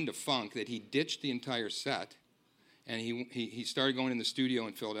was so into funk that he ditched the entire set. And he started going in the studio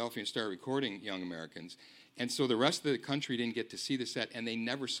in Philadelphia and started recording Young Americans. And so the rest of the country didn't get to see the set, and they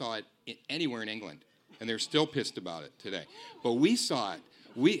never saw it anywhere in England. And they're still pissed about it today. But we saw it.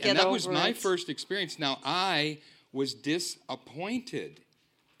 And that was my first experience. Now, I was disappointed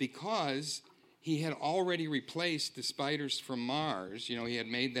because he had already replaced the Spiders from Mars. He had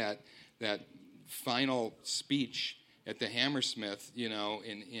made that final speech at the Hammersmith,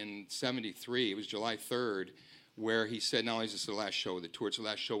 in '73. It was July 3rd. Where he said, not only is this the last show of the tour, it's the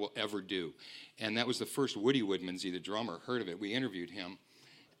last show we'll ever do. And that was the first Woody Woodmansey, the drummer, heard of it. We interviewed him.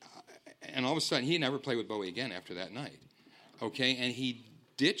 and all of a sudden, he never played with Bowie again after that night. Okay, and he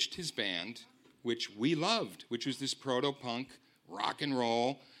ditched his band, which we loved, which was this proto-punk rock and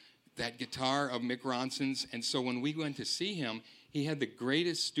roll, that guitar of Mick Ronson's. And so when we went to see him, he had the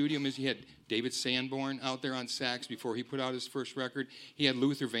greatest studio music. He had David Sanborn out there on sax before he put out his first record. He had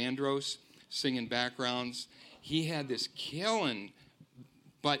Luther Vandross singing backgrounds. He had this killing,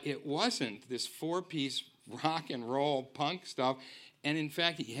 but it wasn't this four-piece rock and roll punk stuff. And in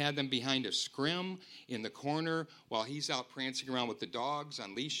fact, he had them behind a scrim in the corner while he's out prancing around with the dogs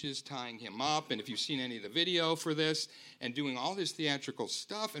on leashes, tying him up. And if you've seen any of the video for this, and doing all this theatrical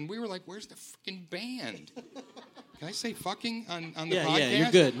stuff, and we were like, where's the fucking band? Can I say fucking on the podcast? Yeah,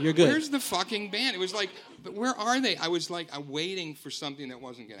 you're good. You're good. Where's the fucking band? It was like, but where are they? I was like, I'm waiting for something that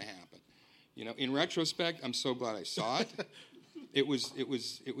wasn't going to happen. You know, in retrospect, I'm so glad I saw it.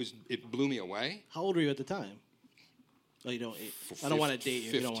 It blew me away. How old were you at the time? Oh, you don't. I don't want to date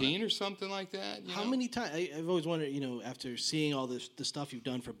you. 15 or something like that. How many times? I've always wondered. You know, after seeing all the stuff you've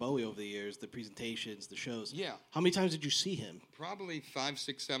done for Bowie over the years, the presentations, the shows. Yeah. How many times did you see him? Probably 5,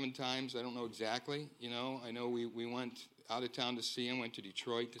 6, 7 times. I don't know exactly. You know, I know we went out of town to see him. Went to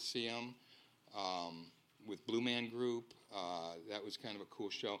Detroit to see him with Blue Man Group. That was kind of a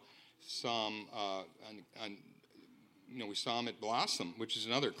cool show. Some we saw him at Blossom, which is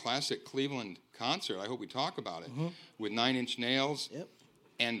another classic Cleveland concert. I hope we talk about it. With 9 Inch Nails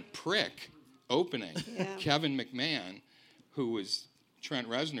and Prick opening. Yeah. Kevin McMahon, who was Trent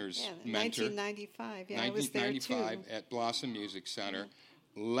Reznor's mentor. 1995. Yeah, I was there too. 1995 at Blossom Music Center.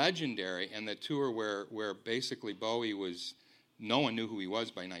 Legendary. And the tour where basically Bowie was, no one knew who he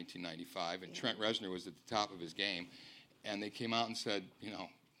was by 1995, and Trent Reznor was at the top of his game. And they came out and said, you know,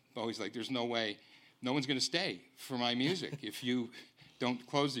 Bowie's like, there's no way, no one's going to stay for my music if you don't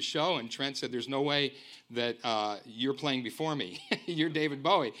close the show. And Trent said, there's no way that you're playing before me. You're David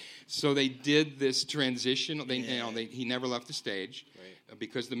Bowie. So they did this transition. He never left the stage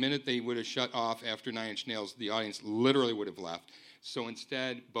because the minute they would have shut off after 9 Inch Nails, the audience literally would have left. So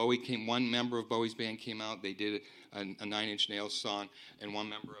instead, one member of Bowie's band came out. They did a 9 Inch Nails song, and one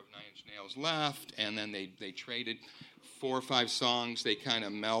member of 9 Inch Nails left, and then they traded 4 or 5 songs. They kind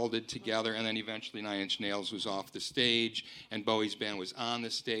of melded together, and then eventually 9 Inch Nails was off the stage, and Bowie's band was on the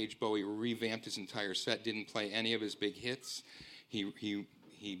stage. Bowie revamped his entire set, didn't play any of his big hits. He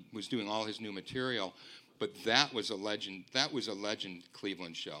was doing all his new material, but that was a legend. That was a legend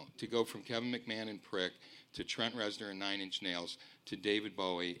Cleveland show. To go from Kevin McMahon and Prick to Trent Reznor and 9 Inch Nails to David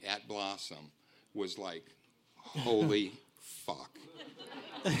Bowie at Blossom was like, holy fuck.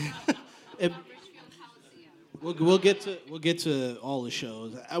 We'll get to all the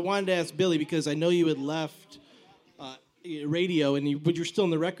shows. I wanted to ask Billy because I know you had left radio, but you're still in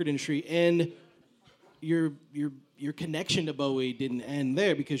the record industry, and your connection to Bowie didn't end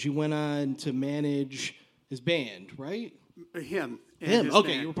there because you went on to manage his band, right? Him. Okay,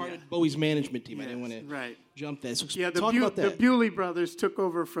 band. you were part of Bowie's management team. Yes, I didn't want to right. jump that. So talk about that. The Bewley brothers took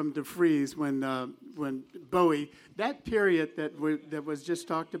over from DeFreeze when Bowie. That period that was just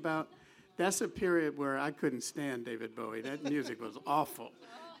talked about. That's a period where I couldn't stand David Bowie. That music was awful.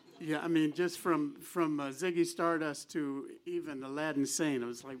 Yeah, I mean, just from Ziggy Stardust to even Aladdin Sane, I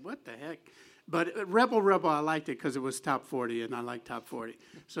was like, what the heck? But Rebel, I liked it because it was top 40, and I like top 40.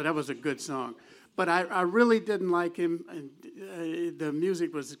 So that was a good song. But I really didn't like him. And, the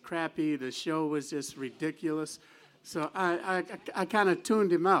music was crappy. The show was just ridiculous. So I kind of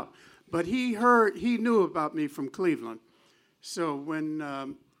tuned him out. But he knew about me from Cleveland. So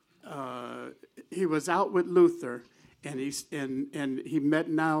when he was out with Luther, and he met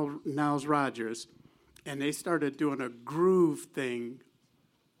Niles Rodgers, and they started doing a groove thing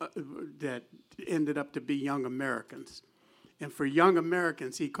that ended up to be Young Americans. And for Young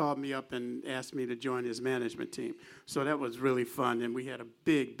Americans, he called me up and asked me to join his management team. So that was really fun, and we had a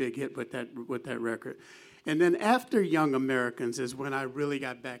big hit with that record. And then after Young Americans is when I really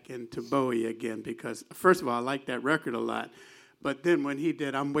got back into Bowie again, because first of all, I liked that record a lot. But then when he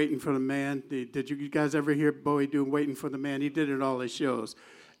did I'm Waiting for the Man, did you guys ever hear Bowie do Waiting for the Man? He did it at all his shows.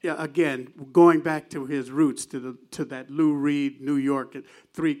 Yeah, again, going back to his roots, to that Lou Reed, New York,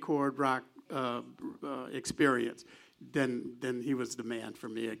 3-chord rock experience. Then he was the man for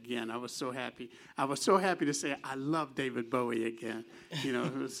me again. I was so happy. I was so happy to say I love David Bowie again. You know,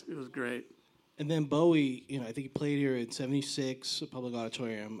 it was great. And then Bowie, I think he played here in '76, Public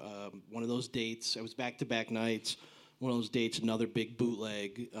Auditorium. One of those dates. It was back-to-back nights. One of those dates, another big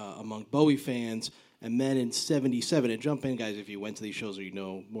bootleg among Bowie fans. And then in '77, and jump in, guys, if you went to these shows or you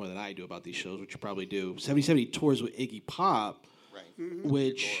know more than I do about these shows, which you probably do. '77, he tours with Iggy Pop, right.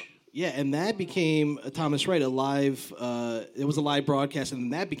 Which Yeah, and that became Thomas Wright a live. It was a live broadcast, and then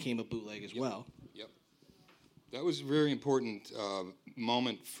that became a bootleg as well. Yep. That was a very important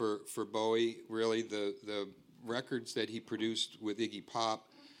moment for Bowie. Really, the records that he produced with Iggy Pop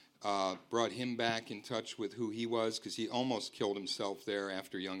brought him back in touch with who he was, because he almost killed himself there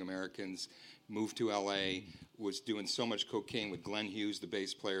after Young Americans, moved to L.A., was doing so much cocaine with Glenn Hughes, the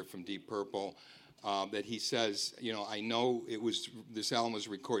bass player from Deep Purple, that he says, I know this album was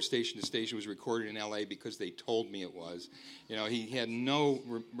recorded, station to station was recorded in L.A. because they told me it was. He had no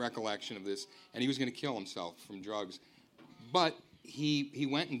recollection of this, and he was going to kill himself from drugs. But he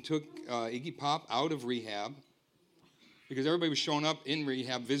went and took Iggy Pop out of rehab, because everybody was showing up in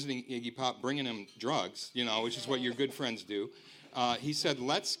rehab, visiting Iggy Pop, bringing him drugs, which is what your good friends do. He said,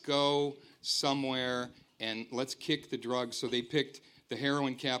 let's go somewhere and let's kick the drugs. So they picked the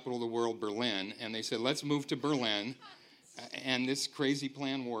heroin capital of the world, Berlin, and they said, let's move to Berlin. And this crazy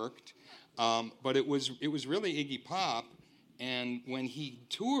plan worked. But it was really Iggy Pop. And when he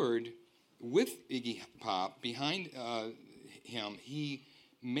toured with Iggy Pop behind him, he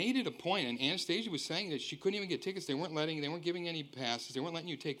made it a point, and Anastasia was saying that she couldn't even get tickets. They weren't giving any passes. They weren't letting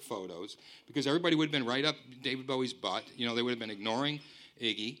you take photos, because everybody would have been right up David Bowie's butt. They would have been ignoring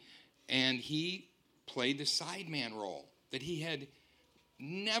Iggy. And he played the sideman role that he had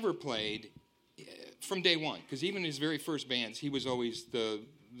never played from day one, because even in his very first bands, he was always the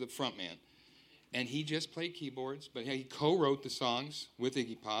front man. And he just played keyboards, but he co-wrote the songs with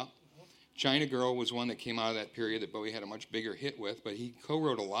Iggy Pop. China Girl was one that came out of that period that Bowie had a much bigger hit with, but he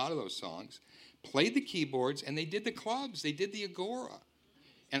co-wrote a lot of those songs, played the keyboards, and they did the clubs. They did the Agora.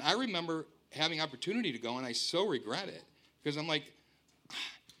 And I remember having opportunity to go, and I so regret it, because I'm like,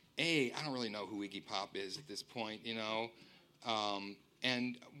 I don't really know who Iggy Pop is at this point,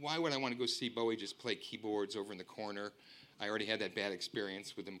 and why would I want to go see Bowie just play keyboards over in the corner? I already had that bad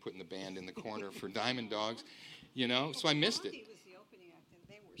experience with him putting the band in the corner for Diamond Dogs, so I missed it. Blondie was the opening act, and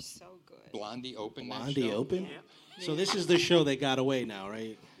they were so good. Blondie opened that Blondie show. open? Yeah. So this is the show that got away now,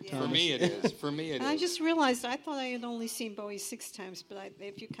 right? Yeah. For me, it is. And I just realized I thought I had only seen Bowie 6 times, but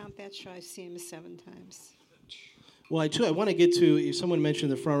if you count that show, I've seen him 7 times. Well, I want to get to, if someone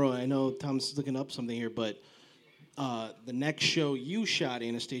mentioned the front row, I know Tom's is looking up something here, but the next show you shot,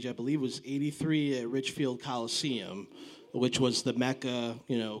 Anastasia, I believe was 83 at Richfield Coliseum, which was the Mecca,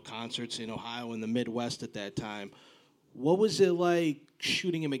 concerts in Ohio and the Midwest at that time. What was it like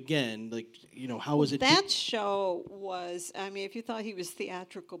shooting him again? Like, how was it? That show was, if you thought he was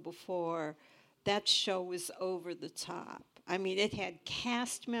theatrical before, that show was over the top. It had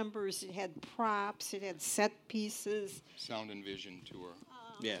cast members, it had props, it had set pieces. Sound and Vision tour.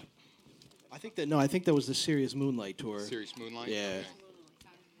 Yeah. I think that was the Serious Moonlight tour. Serious Moonlight? Yeah. Okay.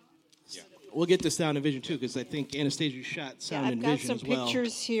 Yeah. We'll get to Sound and Vision, too, because I think Anastasia shot Sound and Vision as well. I've got some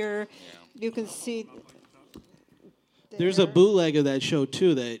pictures here. Yeah. You can see. There's a bootleg of that show,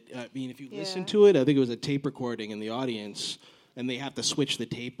 too, that, if you listen Yeah. to it, I think it was a tape recording in the audience, and they have to switch the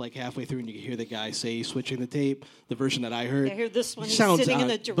tape like halfway through, and you can hear the guy say he's switching the tape. The version that I heard. I hear this one. He He's sounds sitting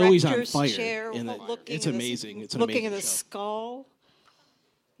in on- the Bowie's on director's fire chair, in the- looking. it's at amazing. It's an looking amazing at a show. skull.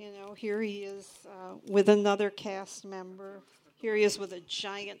 Here he is with another cast member. Here he is with a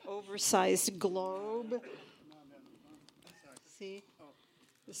giant, oversized globe. See,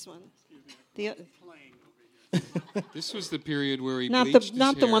 this one. This was the period where he Not bleached his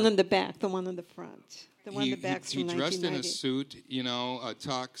the one hair. in the back, the one in the front. The one in the back's he from dressed in a 1990. suit, a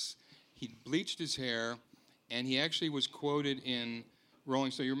tux. He bleached his hair, and he actually was quoted in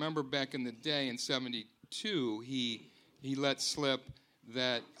Rolling Stone. You remember back in the day in '72, he let slip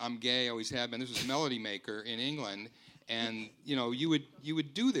that I'm gay, always have been. This was Melody Maker in England, and you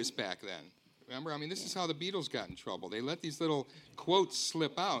would do this back then. Remember? This is how the Beatles got in trouble. They let these little quotes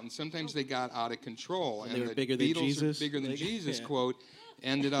slip out, and sometimes they got out of control. And they were the bigger than Beatles Jesus? Are bigger than Like, Jesus yeah. quote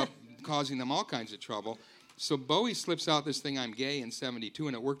ended up causing them all kinds of trouble. So Bowie slips out this thing, I'm gay, in '72,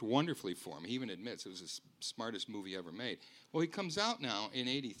 and it worked wonderfully for him. He even admits it was the smartest movie ever made. Well, he comes out now in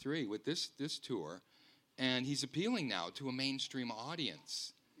 '83 with this tour, and he's appealing now to a mainstream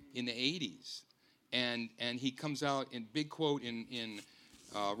audience in the '80s. And he comes out in big quote in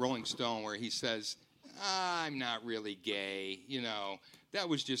Rolling Stone where he says, I'm not really gay, that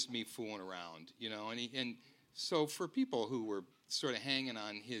was just me fooling around, and so for people who were sort of hanging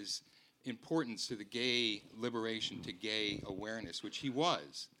on his importance to the gay liberation, to gay awareness, which he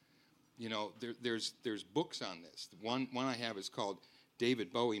was, there's books on this. One I have is called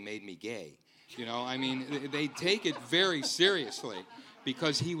David Bowie Made Me Gay. They take it very seriously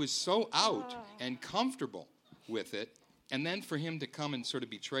because he was so out and comfortable with it. And then for him to come and sort of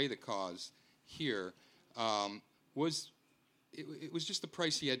betray the cause here was it was just the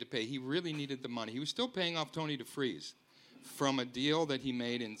price he had to pay. He really needed the money. He was still paying off Tony DeFries from a deal that he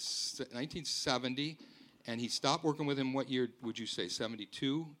made in 1970, and he stopped working with him. What year would you say?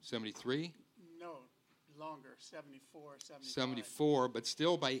 72, 73? No, longer, 74, 75. 74, but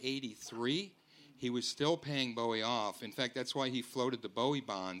still by 83, he was still paying Bowie off. In fact, that's why he floated the Bowie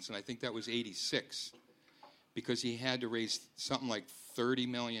bonds, and I think that was 86, because he had to raise something like $30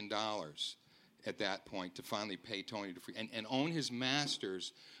 million at that point to finally pay Tony DeFries and own his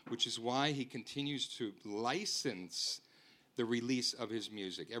masters, which is why he continues to license the release of his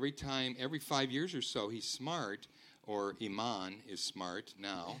music. Every 5 years or so, he's smart, or Iman is smart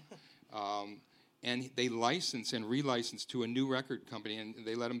now, and they license and relicense to a new record company, and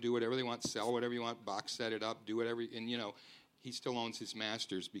they let him do whatever they want, sell whatever you want, box set it up, do whatever, and he still owns his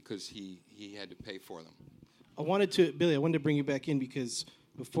masters because he had to pay for them. Billy, I wanted to bring you back in because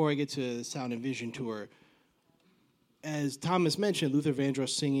before I get to the Sound and Vision tour, as Thomas mentioned, Luther Vandross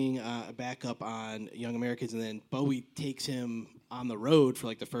singing a backup on Young Americans, and then Bowie takes him on the road for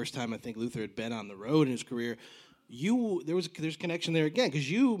like the first time I think Luther had been on the road in his career. There's a connection there again because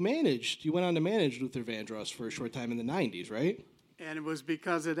you went on to manage Luther Vandross for a short time in the 90s, right? And it was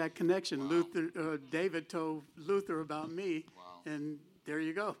because of that connection. Wow. David told Luther about me, and there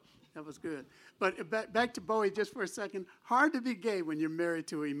you go. That was good. But back to Bowie just for a second. Hard to be gay when you're married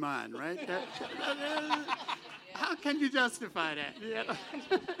to Iman, right? How can you justify that? Yeah.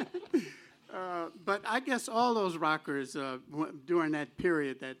 But I guess all those rockers during that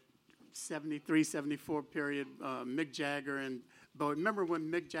period, that 73, 74 period, Mick Jagger and Bowie. Remember when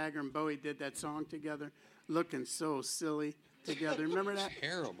Mick Jagger and Bowie did that song together? Looking so silly together. Remember that?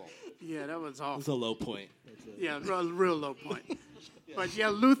 Terrible. Yeah, that was awful. It was a low point. Yeah, real low point. But yeah,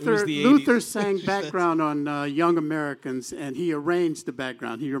 Luther sang background on Young Americans, and he arranged the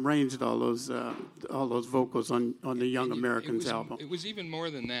background. He arranged all those vocals on the Young Americans album. It was even more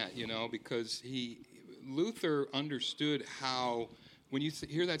than that, because Luther understood how, when you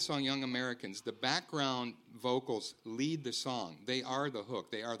hear that song Young Americans, the background vocals lead the song. They are the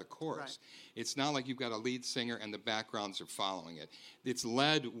hook. They are the chorus. Right. It's not like you've got a lead singer and the backgrounds are following it. It's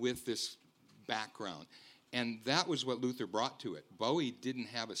led with this background. And that was what Luther brought to it. Bowie didn't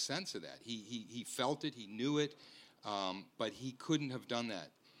have a sense of that. He felt it, he knew it, but he couldn't have done that.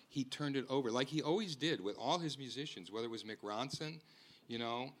 He turned it over, like he always did with all his musicians, whether it was Mick Ronson,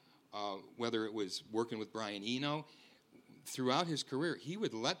 whether it was working with Brian Eno. Throughout his career, he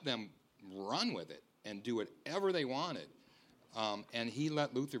would let them run with it and do whatever they wanted. And he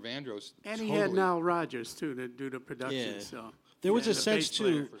let Luther Vandross And he had Nile Rodgers, too, to do the production. Yeah. So there was a sense,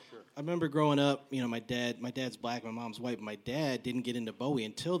 too. Sure. I remember growing up, my dad's black, my mom's white, but my dad didn't get into Bowie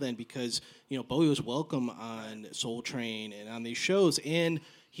until then because, Bowie was welcome on Soul Train and on these shows. And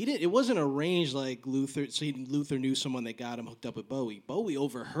it wasn't arranged like Luther, so Luther knew someone that got him hooked up with Bowie. Bowie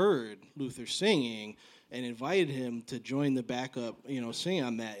overheard Luther singing and invited him to join the backup, sing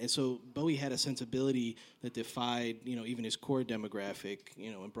on that. And so Bowie had a sensibility that defied, even his core demographic,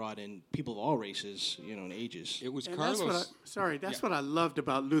 and brought in people of all races, and ages. It was and Carlos. That's what I loved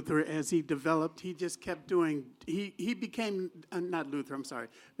about Luther as he developed. He just kept doing, he became, not Luther, I'm sorry,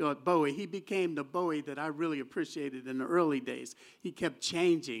 Bowie. He became the Bowie that I really appreciated in the early days. He kept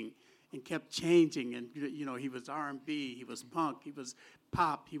changing. And he was R&B, he was punk, he was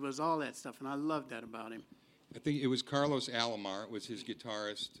pop, he was all that stuff, and I loved that about him. I think it was Carlos Alomar was his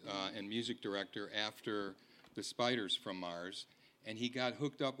guitarist and music director after the Spiders from Mars, and he got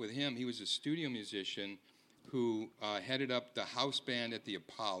hooked up with him. He was a studio musician who headed up the house band at the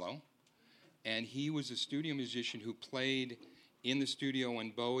Apollo, and he was a studio musician who played in the studio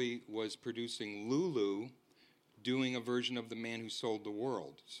when Bowie was producing Lulu, doing a version of The Man Who Sold the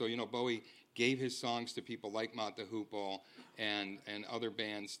World. So, Bowie gave his songs to people like Mott the Hoople and other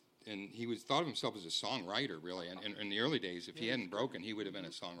bands, and he thought of himself as a songwriter, really. And in the early days, if he hadn't broken, he would have been a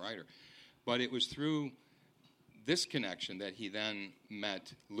songwriter. But it was through this connection that he then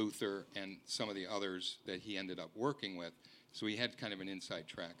met Luther and some of the others that he ended up working with. So he had kind of an inside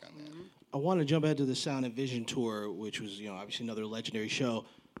track on that. I want to jump ahead to the Sound and Vision tour, which was, obviously another legendary show.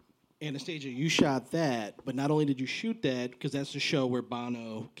 Anastasia, you shot that, but not only did you shoot that, because that's the show where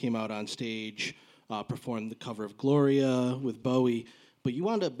Bono came out on stage, performed the cover of Gloria with Bowie, but you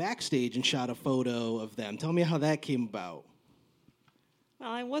wound up backstage and shot a photo of them. Tell me how that came about.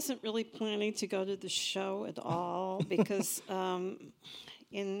 Well, I wasn't really planning to go to the show at all because in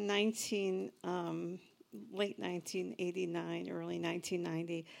late 1989, early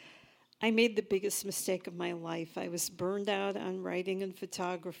 1990, I made the biggest mistake of my life. I was burned out on writing and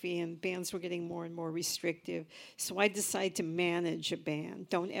photography, and bands were getting more and more restrictive. So I decided to manage a band.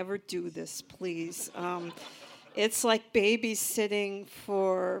 Don't ever do this, please. It's like babysitting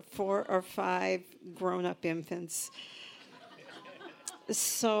for 4 or 5 grown-up infants.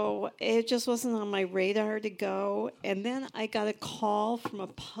 So it just wasn't on my radar to go. And then I got a call from a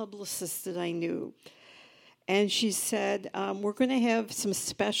publicist that I knew. And she said, we're going to have some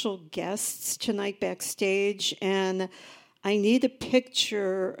special guests tonight backstage, and I need a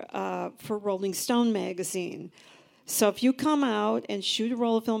picture for Rolling Stone magazine. So if you come out and shoot a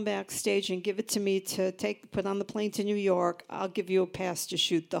roll of film backstage and give it to me to put on the plane to New York, I'll give you a pass to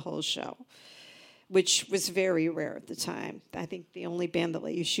shoot the whole show, which was very rare at the time. I think the only band that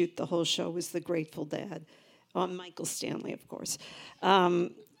let you shoot the whole show was the Grateful Dead. Michael Stanley, of course.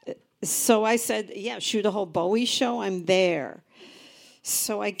 So I said, yeah, shoot a whole Bowie show, I'm there.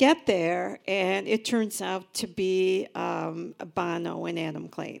 So I get there, and it turns out to be Bono and Adam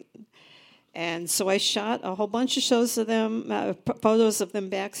Clayton. And so I shot a whole bunch of shows of them, photos of them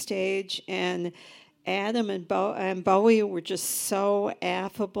backstage, and Adam and Bowie were just so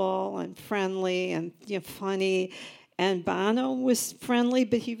affable and friendly and funny. And Bono was friendly,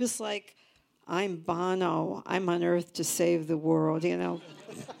 but he was like, I'm Bono. I'm on Earth to save the world,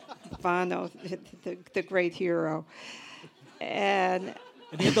 Bono, the great hero. And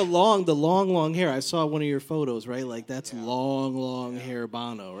he had the long hair. I saw one of your photos, right? Like that's long hair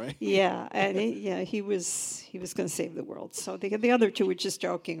Bono, right? Yeah, and he was going to save the world. So the other two were just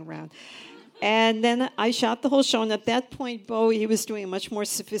joking around. And then I shot the whole show, and at that point, Bowie, he was doing much more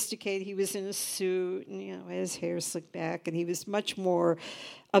sophisticated. He was in a suit, and his hair slicked back, and he was much more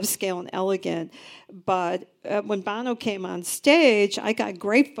upscale and elegant. But when Bono came on stage, I got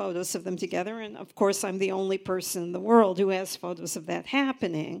great photos of them together, and of course, I'm the only person in the world who has photos of that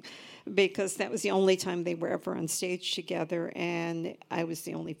happening, because that was the only time they were ever on stage together, and I was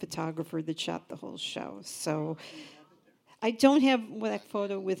the only photographer that shot the whole show. So I don't have that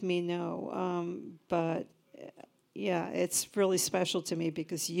photo with me, no, but yeah, it's really special to me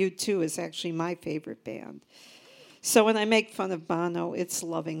because U2 is actually my favorite band. So when I make fun of Bono, it's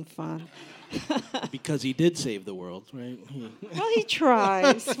loving fun. Because he did save the world, right? Well, he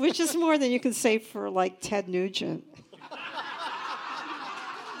tries, which is more than you can say for, like, Ted Nugent.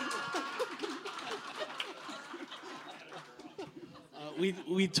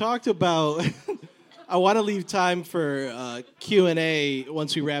 We talked about... I want to leave time for Q&A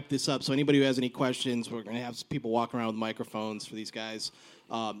once we wrap this up. So anybody who has any questions, we're going to have people walking around with microphones for these guys.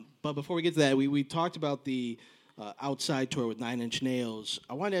 But before we get to that, we talked about the outside tour with Nine Inch Nails.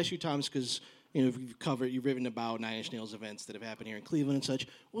 I wanted to ask you, Thomas, because you've written about Nine Inch Nails events that have happened here in Cleveland and such.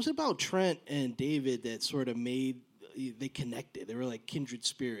 What was it about Trent and David that sort of they connected? They were like kindred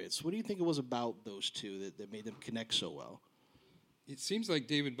spirits. What do you think it was about those two that made them connect so well? It seems like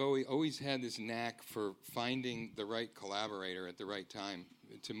David Bowie always had this knack for finding the right collaborator at the right time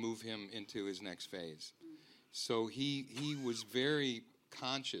to move him into his next phase. So he was very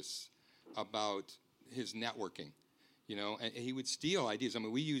conscious about his networking, and he would steal ideas. I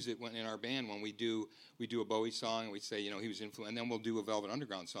mean, we use it in our band when we do a Bowie song, and we say, he was influenced, and then we'll do a Velvet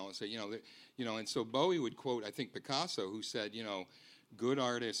Underground song and say, and so Bowie would quote, I think, Picasso, who said, good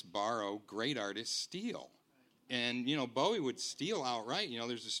artists borrow, great artists steal. And, Bowie would steal outright.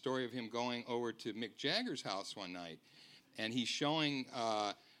 There's a story of him going over to Mick Jagger's house one night, and he's showing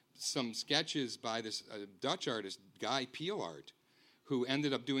some sketches by this Dutch artist, Guy Peelart, who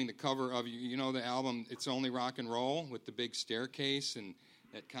ended up doing the cover of, the album It's Only Rock and Roll with the big staircase and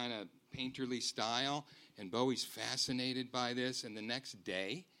that kind of painterly style. And Bowie's fascinated by this. And the next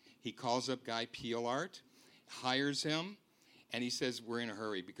day, he calls up Guy Peelart, hires him, and he says, we're in a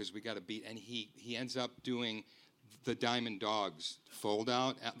hurry because we got to beat. And he ends up doing the Diamond Dogs fold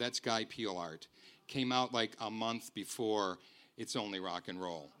out. That's Guy Peelart. Came out like a month before It's Only Rock and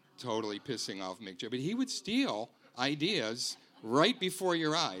Roll. Totally pissing off Mick Jagger. But he would steal ideas right before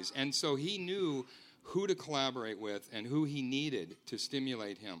your eyes. And so he knew who to collaborate with and who he needed to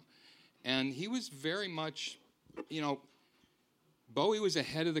stimulate him. And he was very much, Bowie was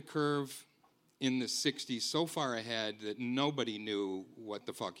ahead of the curve in the 60s, so far ahead that nobody knew what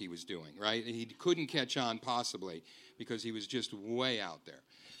the fuck he was doing, right? He couldn't catch on possibly because he was just way out there.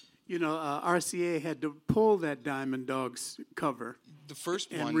 RCA had to pull that Diamond Dogs cover. The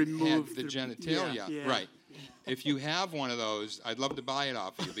first one had the genitalia. Yeah. Right. If you have one of those, I'd love to buy it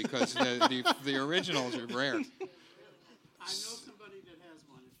off you because the originals are rare. I know somebody that has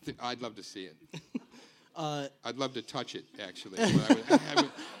one. I'd love to see it. I'd love to touch it, actually.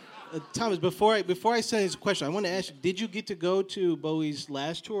 Thomas, before I send this question, I want to ask you, did you get to go to Bowie's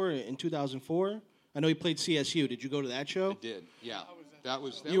last tour in 2004? I know he played CSU. Did you go to that show? I did, yeah. That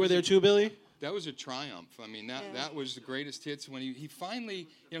was you were there too, Billy? That was a triumph. I mean, that was the greatest hits when he finally,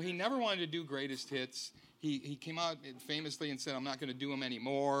 he never wanted to do greatest hits. He came out famously and said, I'm not going to do them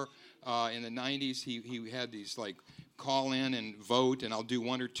anymore. In the 90s, he had these, like, call in and vote, and I'll do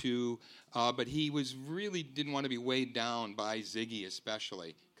one or two. But he really didn't want to be weighed down by Ziggy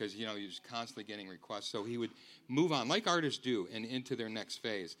especially, because, he was constantly getting requests. So he would move on, like artists do, and into their next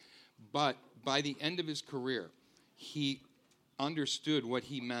phase. But by the end of his career, he understood what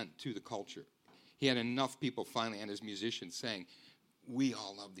he meant to the culture. He had enough people finally, and as musicians, saying, we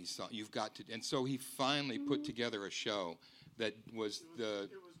all love these songs. You've got to. And so he finally put together a show that was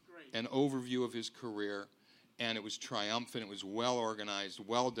an overview of his career, and it was triumphant. It was well organized,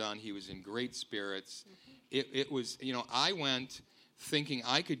 well done. He was in great spirits. It was, I went thinking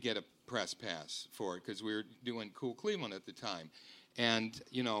I could get a press pass for it because we were doing Cool Cleveland at the time. And,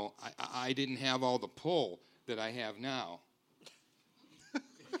 I didn't have all the pull that I have now.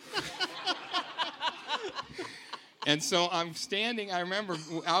 And so I'm standing, I remember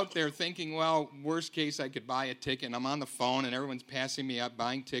out there thinking, well, worst case, I could buy a ticket. And I'm on the phone, and everyone's passing me up,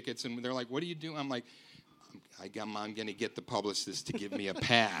 buying tickets. And they're like, what do you do? I'm like, I'm going to get the publicist to give me a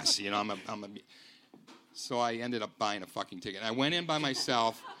pass. So I ended up buying a fucking ticket. I went in by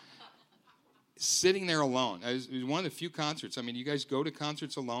myself, sitting there alone. It was one of the few concerts. I mean, you guys go to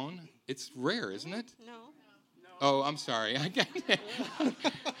concerts alone? It's rare, isn't it? No. Oh, I'm sorry.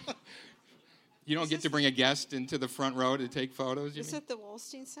 You don't get to bring a guest into the front row to take photos? Is it the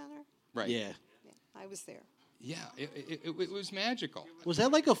Wallstein Center? Right. Yeah. I was there. Yeah, it was magical. Was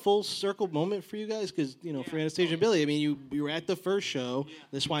that like a full circle moment for you guys? Because, for Anastasia and Billy, I mean, you were at the first show.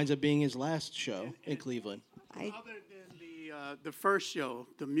 This winds up being his last show in Cleveland. Other than the first show,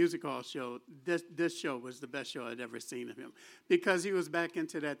 the music hall show, this show was the best show I'd ever seen of him, because he was back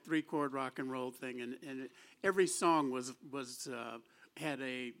into that 3-chord rock and roll thing, and every song had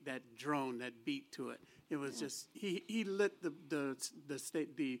that drone, that beat to it. It was just he lit the state,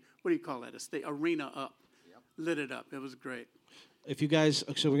 what do you call that, arena up. Yep. Lit it up. It was great. If you guys,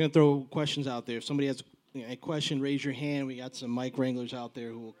 so we're gonna throw questions out there. If somebody has a question, raise your hand. We got some mic wranglers out there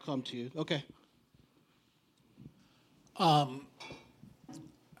who will come to you. Okay.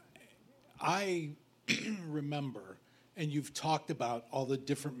 I remember, and you've talked about all the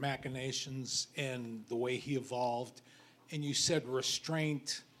different machinations and the way he evolved, and you said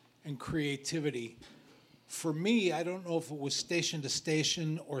restraint and creativity. For me, I don't know if it was Station to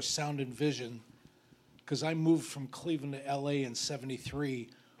Station or Sound and Vision, because I moved from Cleveland to LA in '73,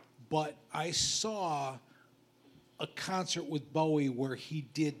 but I saw a concert with Bowie where he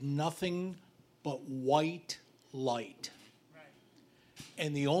did nothing but white light.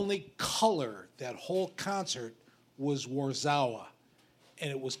 And the only color that whole concert was Warzawa,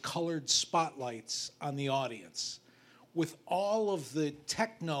 and it was colored spotlights on the audience. With all of the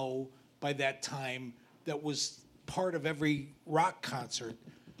techno by that time that was part of every rock concert,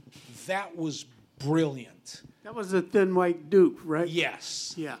 that was brilliant. That was the Thin White Duke, right?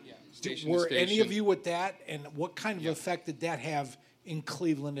 Yes. Yeah. Station Were to any station. of you with that, and what kind of effect did that have in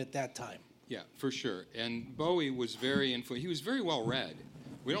Cleveland at that time? Yeah, for sure. And Bowie was very influential. He was very well read.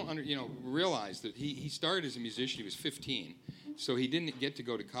 We don't realize that he started as a musician. He was 15, so he didn't get to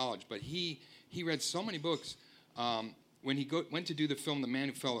go to college. But he read so many books. When he went to do the film The Man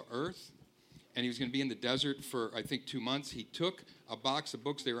Who Fell to Earth, and he was going to be in the desert for, I think, 2 months, he took a box of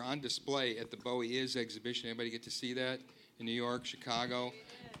books. They were on display at the Bowie Is exhibition. Anybody get to see that in New York, Chicago?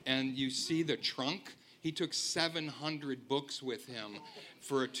 And you see the trunk. He took 700 books with him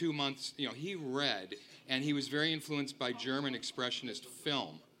for 2 months. He read, and he was very influenced by German expressionist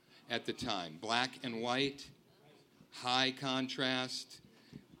film at the time. Black and white, high contrast.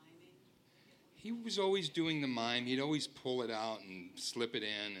 He was always doing the mime. He'd always pull it out and slip it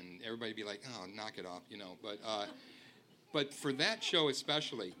in, and everybody'd be like, "Oh, knock it off," But for that show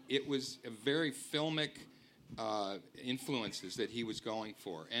especially, it was a very filmic influences that he was going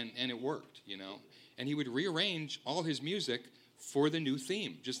for, and it worked, And he would rearrange all his music for the new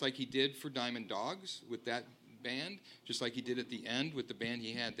theme, just like he did for Diamond Dogs with that band, just like he did at the end with the band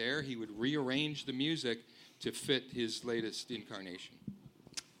he had there. He would rearrange the music to fit his latest incarnation.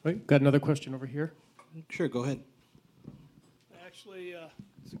 Wait, got another question over here. Sure, go ahead. Actually,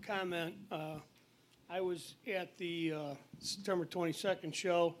 it's a comment. I was at the September 22nd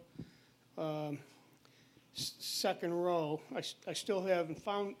show, second row. I still haven't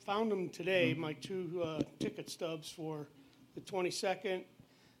found them today, my 2 ticket stubs for the 22nd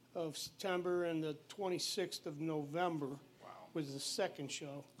of September and the 26th of November. Was the second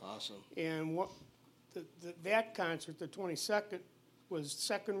show. Awesome. And that concert, the 22nd, was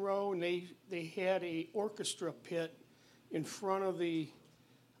second row, and they had a orchestra pit in front of the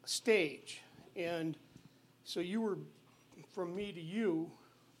stage. And so you were, from me to you,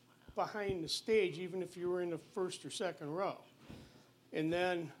 behind the stage, even if you were in the first or second row. And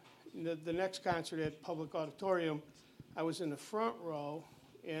then the next concert at Public Auditorium, I was in the front row,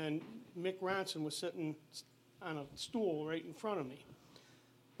 and Mick Ronson was sitting on a stool right in front of me.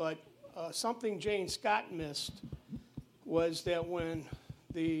 But something Jane Scott missed was that when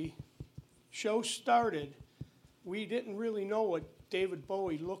the show started, we didn't really know what David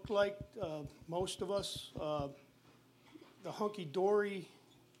Bowie looked like, most of us. The hunky-dory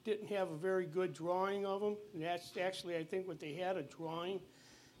didn't have a very good drawing of him. And that's actually, I think, what they had, a drawing.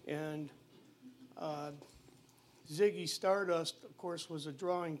 And Ziggy Stardust, of course, was a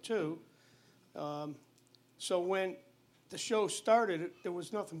drawing too. So when the show started, there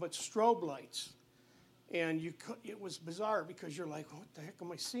was nothing but strobe lights. And it was bizarre because you're like, what the heck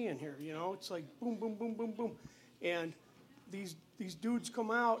am I seeing here? You know, it's like boom, boom, boom, boom, boom. And these dudes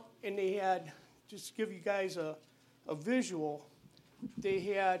come out, and they had, just to give you guys a visual, they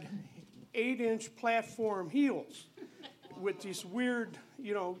had 8-inch platform heels with this weird,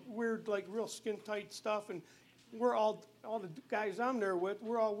 like real skin tight stuff. And we're all the guys I'm there with,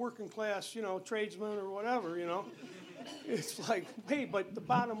 we're all working class, tradesmen or whatever, It's like, hey, but the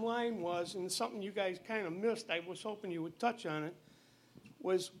bottom line was, and something you guys kind of missed, I was hoping you would touch on it,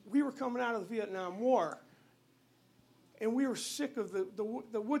 was we were coming out of the Vietnam War, and we were sick of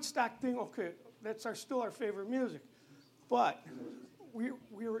the Woodstock thing. Okay, that's still our favorite music, but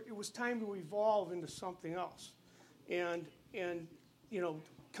it was time to evolve into something else, and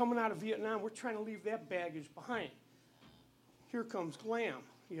coming out of Vietnam, we're trying to leave that baggage behind. Here comes glam,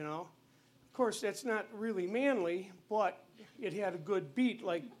 Of course, that's not really manly, but it had a good beat,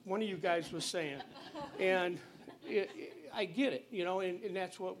 like one of you guys was saying. And I get it, and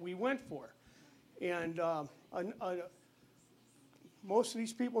that's what we went for. And most of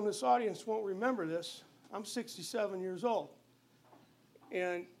these people in this audience won't remember this. I'm 67 years old.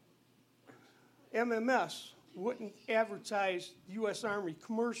 And MMS wouldn't advertise U.S. Army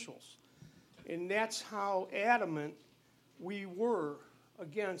commercials. And that's how adamant we were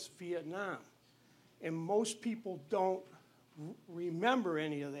against Vietnam. And most people don't remember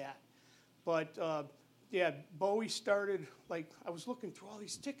any of that. But, Bowie started, I was looking through all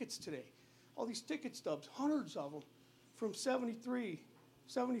these tickets today, all these ticket stubs, hundreds of them, from 73,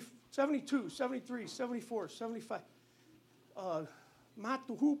 72, 73, 74, 75. Mott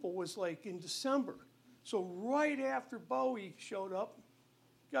the Hoople was in December. So right after Bowie showed up,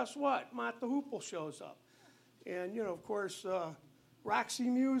 guess what? Mott the Hoople shows up. And, of course, Roxy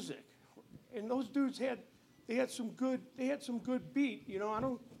Music. And those dudes had some good beat. I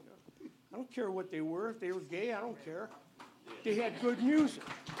don't care what they were. If they were gay, I don't care. They had good music,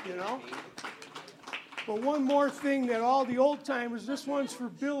 But one more thing that all the old timers, this one's for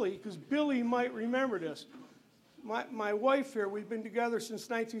Billy, because Billy might remember this. My wife here, we've been together since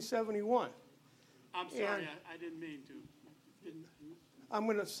 1971. I'm sorry, I didn't mean to. I'm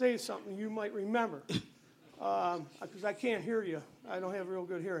going to say something you might remember, because I can't hear you. I don't have real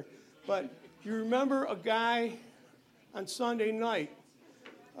good hearing. But you remember a guy on Sunday night,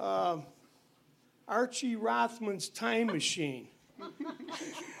 Archie Rothman's Time Machine.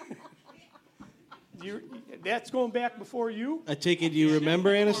 That's going back before you? I take it you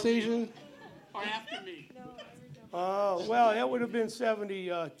remember, Anastasia? Or after me. Oh, well, that would have been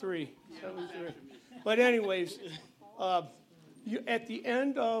 73. But anyways, at the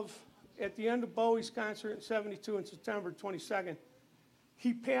end of Bowie's concert in 72 on September 22nd,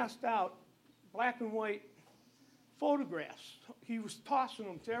 he passed out black and white photographs. He was tossing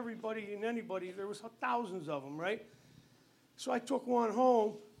them to everybody and anybody. There was thousands of them, right? So I took one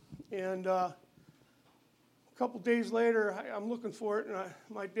home, and a couple days later, I'm looking for it, and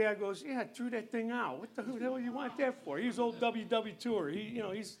my dad goes, "Yeah, I threw that thing out. What the hell do you want that for?" He's old WW Tour.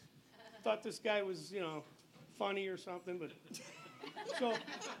 He's thought this guy was, funny or something, but so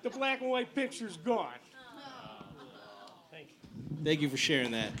the black and white picture's gone. Thank you. Thank you for sharing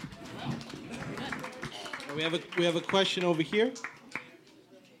that. We have a question over here.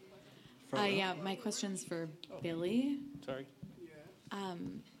 Yeah, my question's for Billy. Sorry.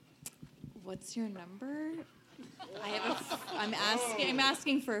 What's your number? I'm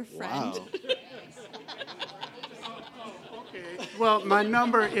asking for a friend. Wow. Okay. Well, my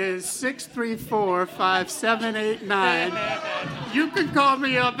number is 634-5789. You can call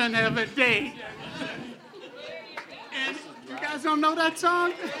me up and have a date. And you guys don't know that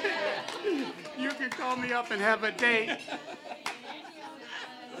song? You can call me up and have a date.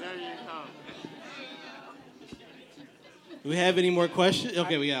 There you go. Do we have any more questions?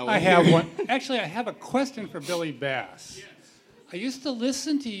 Okay, we got one. I have one. Actually, I have a question for Billy Bass. I used to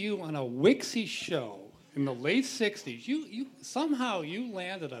listen to you on a Wixie show in the late 60s, you somehow you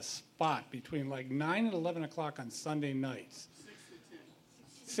landed a spot between like 9 and 11 o'clock on Sunday nights.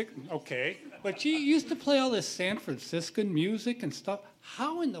 6 to 10. Okay. But you used to play all this San Franciscan music and stuff.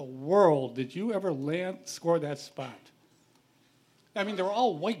 How in the world did you ever score that spot? I mean, they were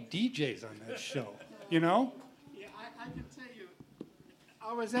all white DJs on that show, you know? Yeah, I can tell you,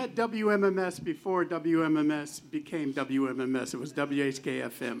 I was at WMMS before WMMS became WMMS. It was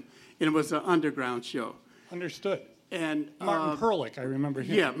WHKFM, and it was an underground show. Understood. And Martin Perlich, I remember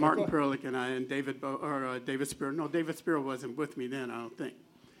him. Yeah, Martin Perlich and I, and David Spiro. No, David Spiro wasn't with me then, I don't think.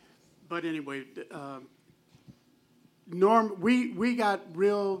 But anyway, we got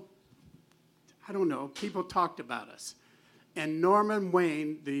real, I don't know, people talked about us. And Norman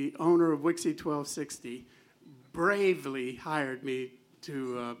Wayne, the owner of Wixie 1260, bravely hired me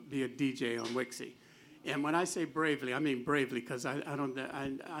to be a DJ on Wixie. And when I say bravely, I mean bravely, because I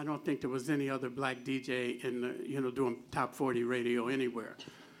don't think there was any other black DJ doing top 40 radio anywhere.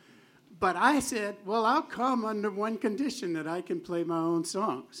 But I said, well, I'll come under one condition, that I can play my own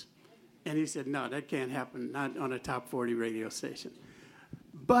songs. And he said, no, that can't happen, not on a top 40 radio station.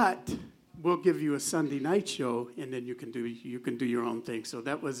 But we'll give you a Sunday night show, and then you can do your own thing. So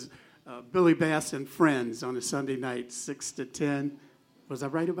that was Billy Bass and Friends on a Sunday night, 6 to 10. Was I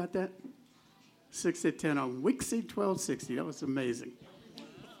right about that? 6 to 10 on Wixie 1260. That was amazing.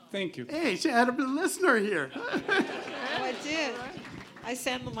 Thank you. Hey, she had a listener here. Oh, I did. I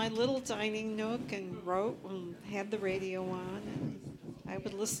sat in my little dining nook and wrote and had the radio on, and I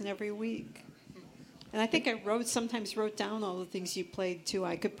would listen every week. And I think I sometimes wrote down all the things you played, too.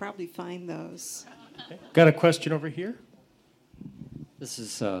 I could probably find those. Okay. Got a question over here? This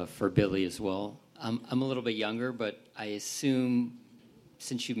is for Billy as well. I'm a little bit younger, but I assume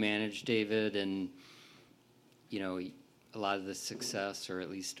since you managed David and, a lot of the success, or at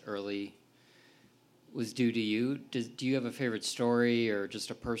least early, was due to you. Do you have a favorite story or just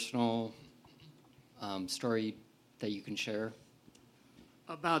a personal story that you can share?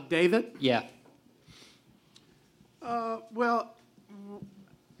 About David? Yeah. Well,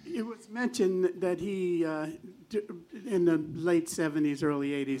 it was mentioned that he, in the late 70s,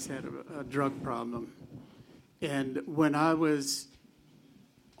 early 80s, had a drug problem. And when I was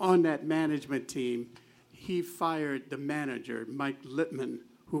on that management team, he fired the manager, Mike Littman,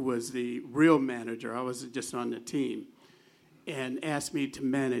 who was the real manager. I was just on the team, and asked me to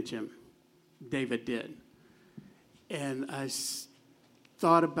manage him. David did. And I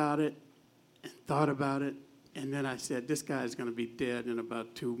thought about it, and then I said, this guy's going to be dead in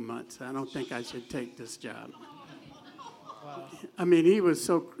about 2 months. I don't think I should take this job. Wow. I mean, he was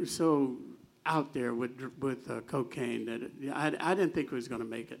so out there with cocaine that I didn't think he was going to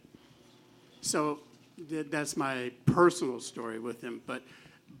make it. So that's my personal story with him. But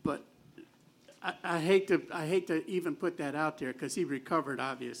I hate to even put that out there, because he recovered,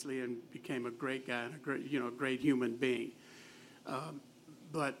 obviously, and became a great guy and a great human being.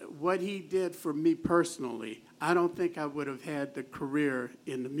 But what he did for me personally, I don't think I would have had the career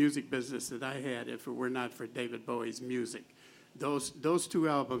in the music business that I had if it were not for David Bowie's music. Those 2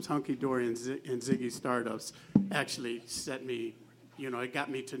 albums, Hunky Dory and Ziggy Stardust, actually set me, it got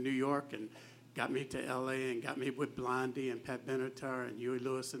me to New York and got me to L.A. and got me with Blondie and Pat Benatar and Huey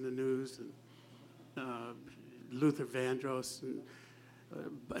Lewis and the News and Luther Vandross and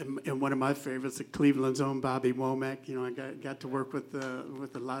one of my favorites, Cleveland's own Bobby Womack. I got to work with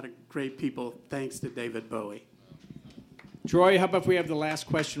a lot of great people thanks to David Bowie. Troy, how about if we have the last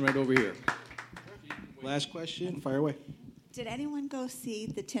question right over here? Last question, fire away. Did anyone go see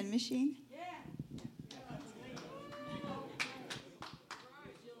the Tin Machine?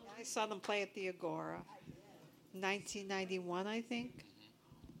 I saw them play at the Agora, 1991, I think.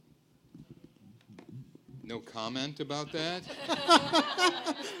 No comment about that?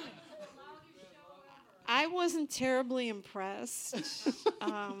 I wasn't terribly impressed.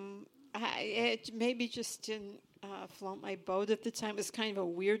 It maybe just didn't float my boat at the time. It was kind of a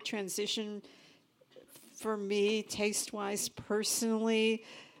weird transition for me, taste-wise, personally.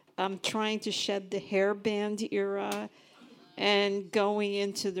 Trying to shed the hair band era and going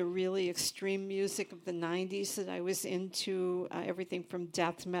into the really extreme music of the 90s that I was into, everything from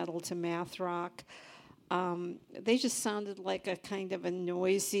death metal to math rock. They just sounded like a kind of a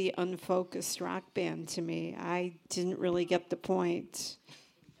noisy, unfocused rock band to me. I didn't really get the point.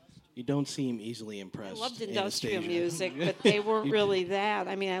 You don't seem easily impressed. I loved industrial music, but they weren't really that.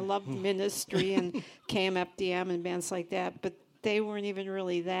 I mean, I loved Ministry and KMFDM and bands like that, but they weren't even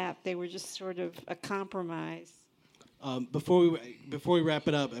really that. They were just sort of a compromise. Before we wrap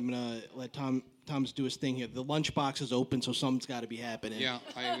it up, I'm gonna let Tom's do his thing here. The lunchbox is open, so something's got to be happening. Yeah,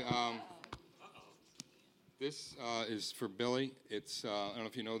 This is for Billy. It's, I don't know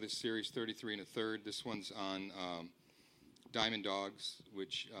if you know this series, 33 1/3. This one's on Diamond Dogs,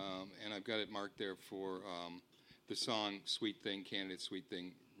 which, and I've got it marked there for the song Sweet Thing, Candidate Sweet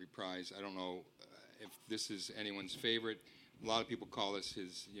Thing reprise. I don't know if this is anyone's favorite. A lot of people call this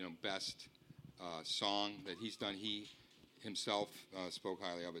his, best song that he's done. He himself spoke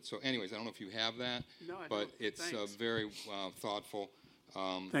highly of it. So anyways, I don't know if you have that, but it's very thoughtful.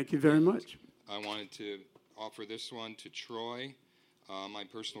 Thank you very much. I wanted to offer this one to Troy, my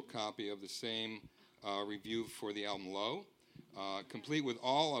personal copy of the same review for the album Low, complete with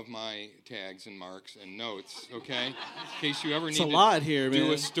all of my tags and marks and notes, okay? In case you ever need a lot here, do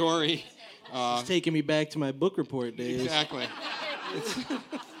man. a story. It's taking me back to my book report days. Exactly.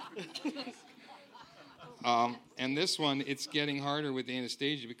 And this one, it's getting harder with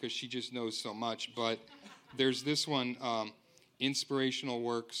Anastasia because she just knows so much, but there's this one, inspirational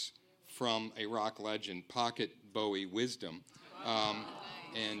works from a rock legend, Pocket Bowie Wisdom.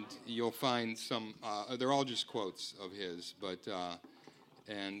 And you'll find some, they're all just quotes of his, but,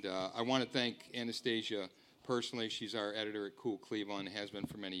 I want to thank Anastasia personally. She's our editor at Cool Cleveland, has been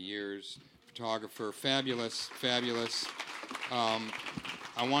for many years, photographer, fabulous. I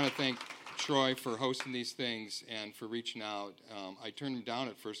want to thank Troy for hosting these things and for reaching out. I turned him down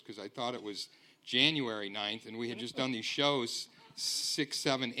at first because I thought it was January 9th, and we had just done these shows 6th,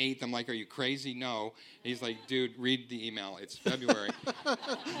 7th, 8th. I'm like, are you crazy? No. He's like, dude, read the email. It's February.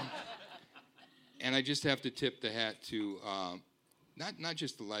 And I just have to tip the hat to not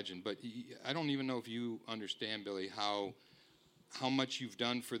just the legend, but I don't even know if you understand, Billy, how much you've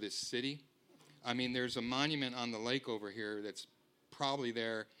done for this city. I mean, there's a monument on the lake over here that's probably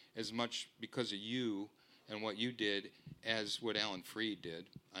there as much because of you and what you did as what Alan Freed did.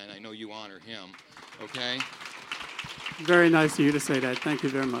 And I know you honor him, okay? Very nice of you to say that. Thank you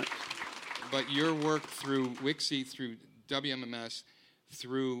very much. But your work through Wixie, through WMMS,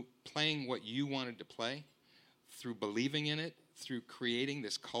 through playing what you wanted to play, through believing in it, through creating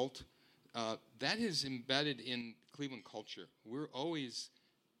this cult, that is embedded in Cleveland culture. We're always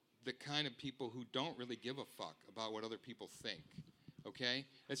the kind of people who don't really give a fuck about what other people think, okay?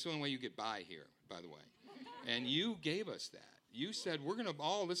 That's the only way you get by here, by the way. And you gave us that. You said, we're going to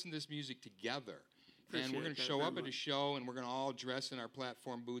all listen to this music together. And we're going to show up at a show, and we're going to all dress in our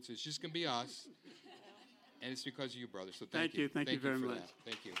platform boots. It's just going to be us. And it's because of you, brother. So thank you. Thank you very much. That.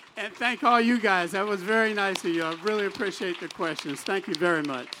 Thank you. And thank all you guys. That was very nice of you. I really appreciate the questions. Thank you very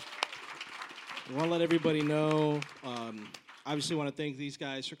much. I want to let everybody know, obviously want to thank these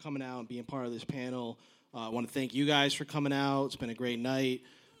guys for coming out and being part of this panel. I want to thank you guys for coming out. It's been a great night.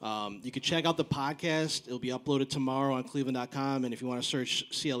 You can check out the podcast. It'll be uploaded tomorrow on cleveland.com. And if you want to search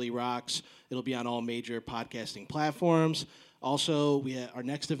CLE Rocks, it'll be on all major podcasting platforms. Also, our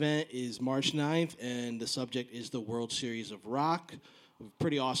next event is March 9th, and the subject is the World Series of Rock. A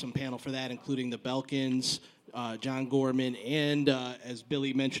pretty awesome panel for that, including the Belkins, John Gorman, and, as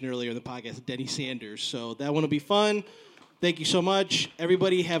Billy mentioned earlier in the podcast, Denny Sanders. So that one will be fun. Thank you so much.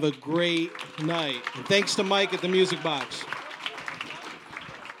 Everybody have a great night. And thanks to Mike at the Music Box.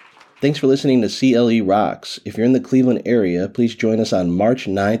 Thanks for listening to CLE Rocks. If you're in the Cleveland area, please join us on March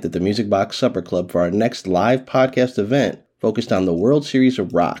 9th at the Music Box Supper Club for our next live podcast event focused on the World Series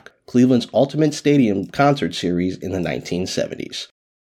of Rock, Cleveland's ultimate stadium concert series in the 1970s.